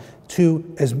of them, to,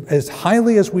 as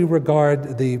highly as we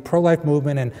regard the pro-life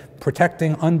movement and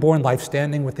protecting unborn life,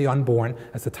 standing with the unborn,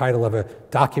 as the title of a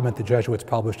document the Jesuits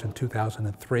published in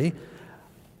 2003,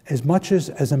 as much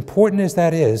as important as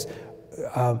that is,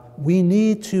 we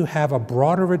need to have a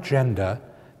broader agenda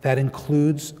that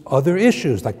includes other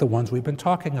issues like the ones we've been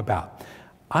talking about.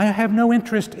 I have no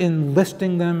interest in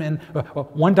listing them, and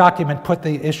one document put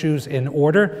the issues in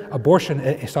order. Abortion,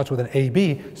 it starts with an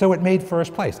AB, so it made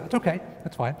first place. That's okay,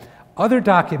 that's fine. Other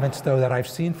documents, though, that I've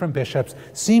seen from bishops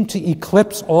seem to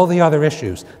eclipse all the other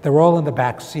issues. They're all in the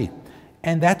back seat.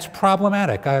 And that's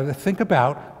problematic. Think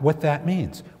about what that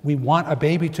means. We want a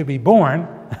baby to be born.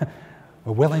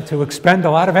 We're willing to expend a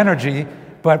lot of energy,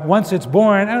 but once it's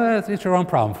born, it's your own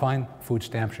problem. Find food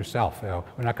stamps yourself. You know,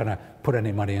 we're not going to put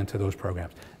any money into those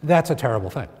programs. That's a terrible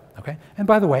thing. Okay? And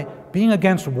by the way, being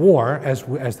against war, as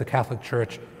the Catholic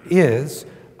Church is,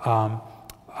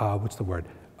 what's the word?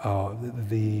 Our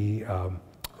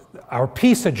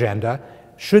peace agenda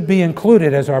should be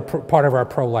included as part of our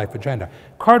pro-life agenda.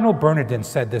 Cardinal Bernardin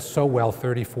said this so well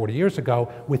 30, 40 years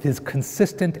ago with his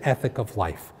consistent ethic of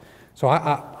life. So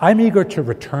I'm eager to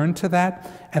return to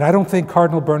that, and I don't think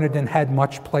Cardinal Bernardin had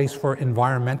much place for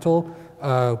environmental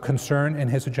concern in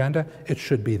his agenda. It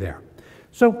should be there.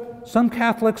 So some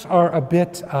Catholics are a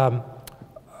bit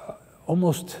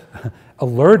almost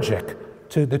allergic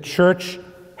to the church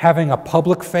having a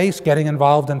public face, getting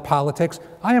involved in politics.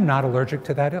 I am not allergic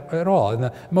to that at all,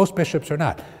 and most bishops are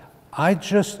not. I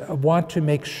just want to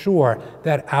make sure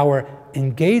that our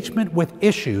engagement with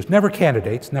issues, never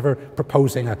candidates, never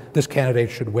proposing this candidate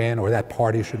should win or that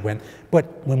party should win,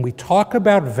 but when we talk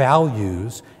about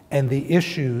values and the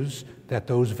issues that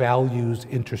those values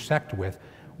intersect with,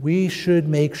 we should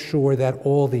make sure that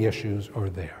all the issues are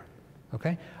there,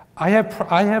 okay? I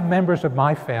have members of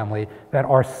my family that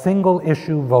are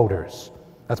single-issue voters.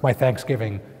 That's my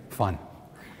Thanksgiving fun.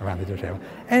 around the dinner table.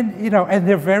 And, and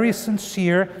they're very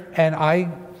sincere, and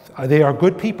they are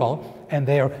good people, and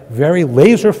they are very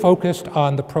laser focused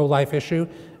on the pro-life issue,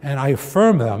 and I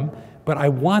affirm them, but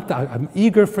I'm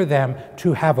eager for them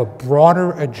to have a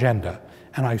broader agenda,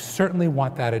 and I certainly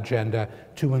want that agenda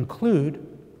to include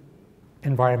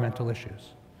environmental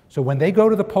issues. So when they go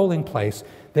to the polling place,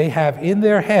 they have in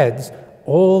their heads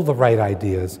all the right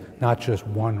ideas, not just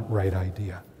one right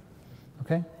idea.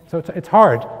 Okay? So it's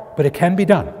hard, but it can be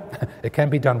done. It can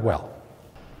be done well.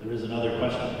 There is another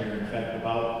question here, in fact,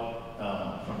 about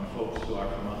from folks who are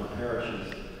from other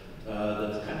parishes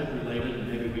that's kind of related, and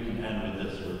maybe we can end with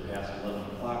this. We're past 11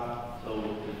 o'clock,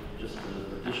 so just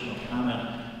an additional comment.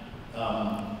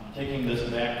 Taking this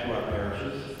back to our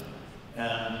parishes,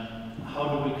 and how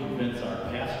do we convince our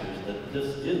pastors that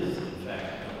this is, in fact,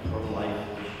 a pro-life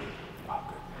issue?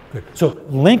 Good. So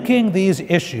linking these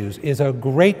issues is a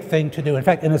great thing to do. In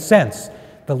fact, in a sense,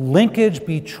 the linkage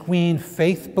between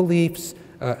faith beliefs,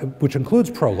 which includes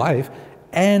pro-life,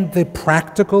 and the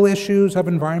practical issues of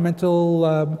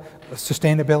environmental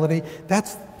sustainability,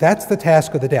 that's the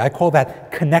task of the day. I call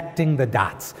that connecting the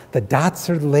dots. The dots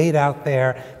are laid out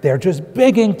there. They're just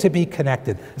begging to be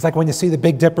connected. It's like when you see the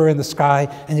Big Dipper in the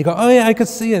sky and you go, oh yeah, I could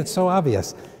see it, it's so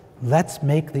obvious. Let's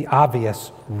make the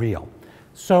obvious real.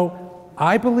 So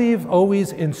I believe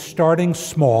always in starting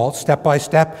small, step by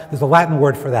step. There's a Latin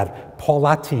word for that,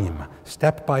 paulatim,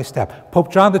 step by step.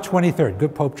 Pope John the 23rd,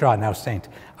 good Pope John, now saint,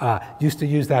 used to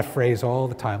use that phrase all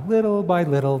the time. Little by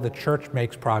little, the church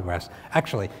makes progress.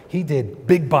 Actually, he did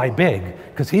big by big,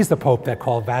 because he's the Pope that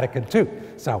called Vatican II.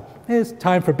 So it's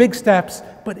time for big steps,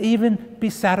 but even be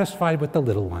satisfied with the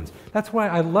little ones. That's why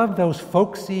I love those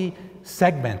folksy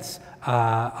segments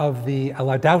of the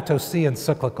Laudato Si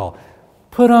encyclical.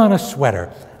 Put on a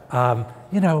sweater,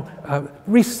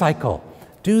 recycle,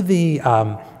 do the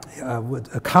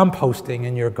composting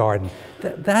in your garden.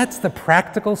 That's the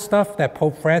practical stuff that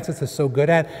Pope Francis is so good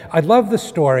at. I love the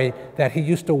story that he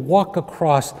used to walk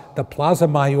across the Plaza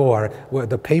Mayor, where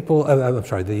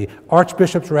the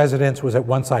Archbishop's residence was at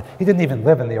one side. He didn't even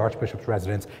live in the Archbishop's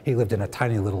residence. He lived in a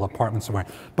tiny little apartment somewhere.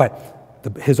 But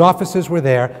his offices were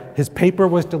there. His paper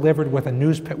was delivered with the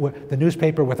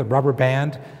newspaper with a rubber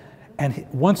band. And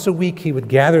once a week, he would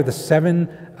gather the 7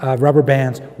 rubber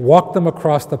bands, walk them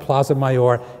across the Plaza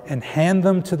Mayor, and hand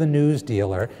them to the news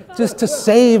dealer just to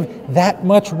save that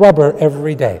much rubber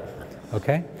every day.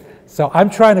 Okay? So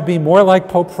I'm trying to be more like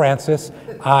Pope Francis.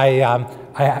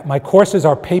 My courses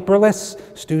are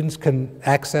paperless. Students can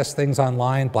access things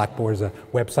online. Blackboard is a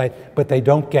website, but they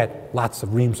don't get lots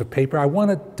of reams of paper.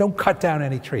 Don't cut down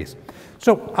any trees.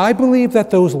 So I believe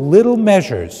that those little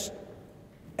measures,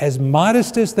 as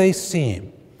modest as they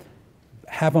seem,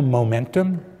 have a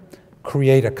momentum,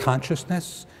 create a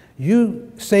consciousness.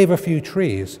 You save a few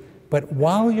trees, but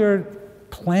while you're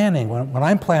planning, when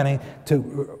I'm planning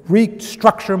to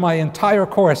restructure my entire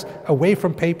course away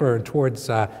from paper and towards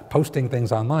posting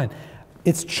things online,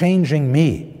 it's changing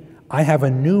me. I have a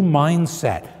new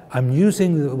mindset. I'm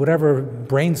using whatever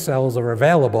brain cells are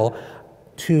available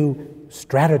to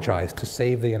strategize to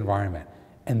save the environment.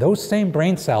 And those same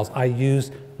brain cells I use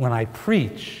when I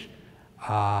preach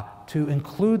to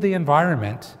include the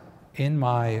environment in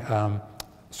my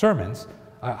sermons.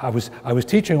 I was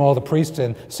teaching all the priests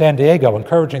in San Diego,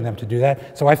 encouraging them to do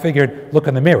that, so I figured, look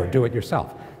in the mirror, do it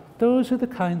yourself. Those are the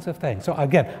kinds of things. So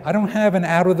again, I don't have an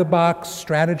out-of-the-box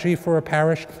strategy for a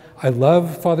parish. I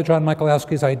love Father John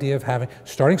Michalowski's idea of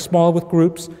starting small with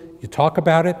groups. You talk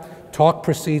about it. Talk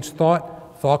precedes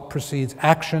thought. Thought precedes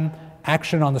action.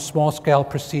 Action on the small scale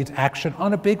precedes action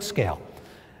on a big scale.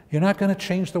 You're not going to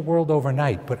change the world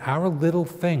overnight, but our little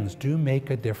things do make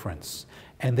a difference,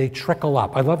 and they trickle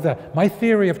up. I love that. My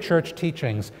theory of church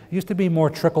teachings used to be more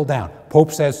trickle down.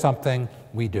 Pope says something,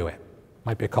 we do it.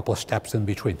 Might be a couple of steps in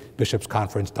between, bishops'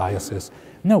 conference, diocese.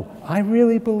 No, I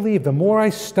really believe the more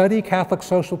I study Catholic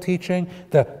social teaching,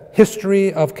 the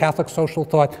history of Catholic social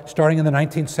thought, starting in the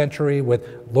 19th century with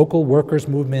local workers'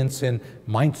 movements in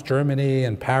Mainz, Germany,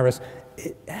 and Paris,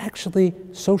 actually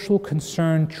social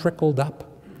concern trickled up.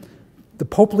 The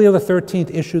Pope Leo XIII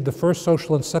issued the first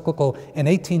social encyclical in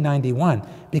 1891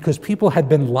 because people had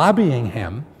been lobbying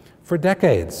him for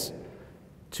decades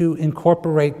to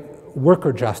incorporate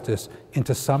worker justice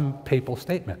into some papal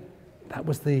statement. That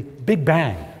was the Big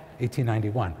Bang,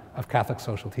 1891, of Catholic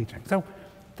social teaching. So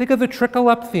think of the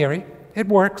trickle-up theory. It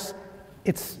works.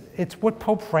 It's what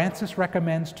Pope Francis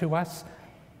recommends to us.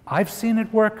 I've seen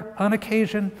it work on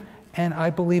occasion, and I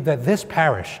believe that this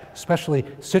parish, especially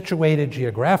situated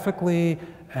geographically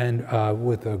and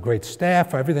with a great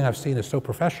staff, everything I've seen is so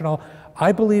professional,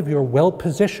 I believe you're well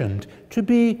positioned to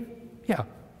be,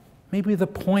 maybe the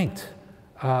point,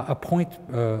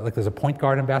 like there's a point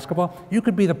guard in basketball. You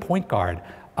could be the point guard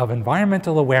of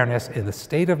environmental awareness in the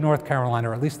state of North Carolina,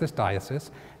 or at least this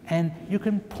diocese, and you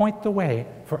can point the way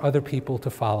for other people to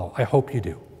follow. I hope you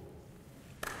do.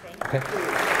 Thank you. Okay?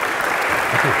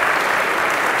 Thank you.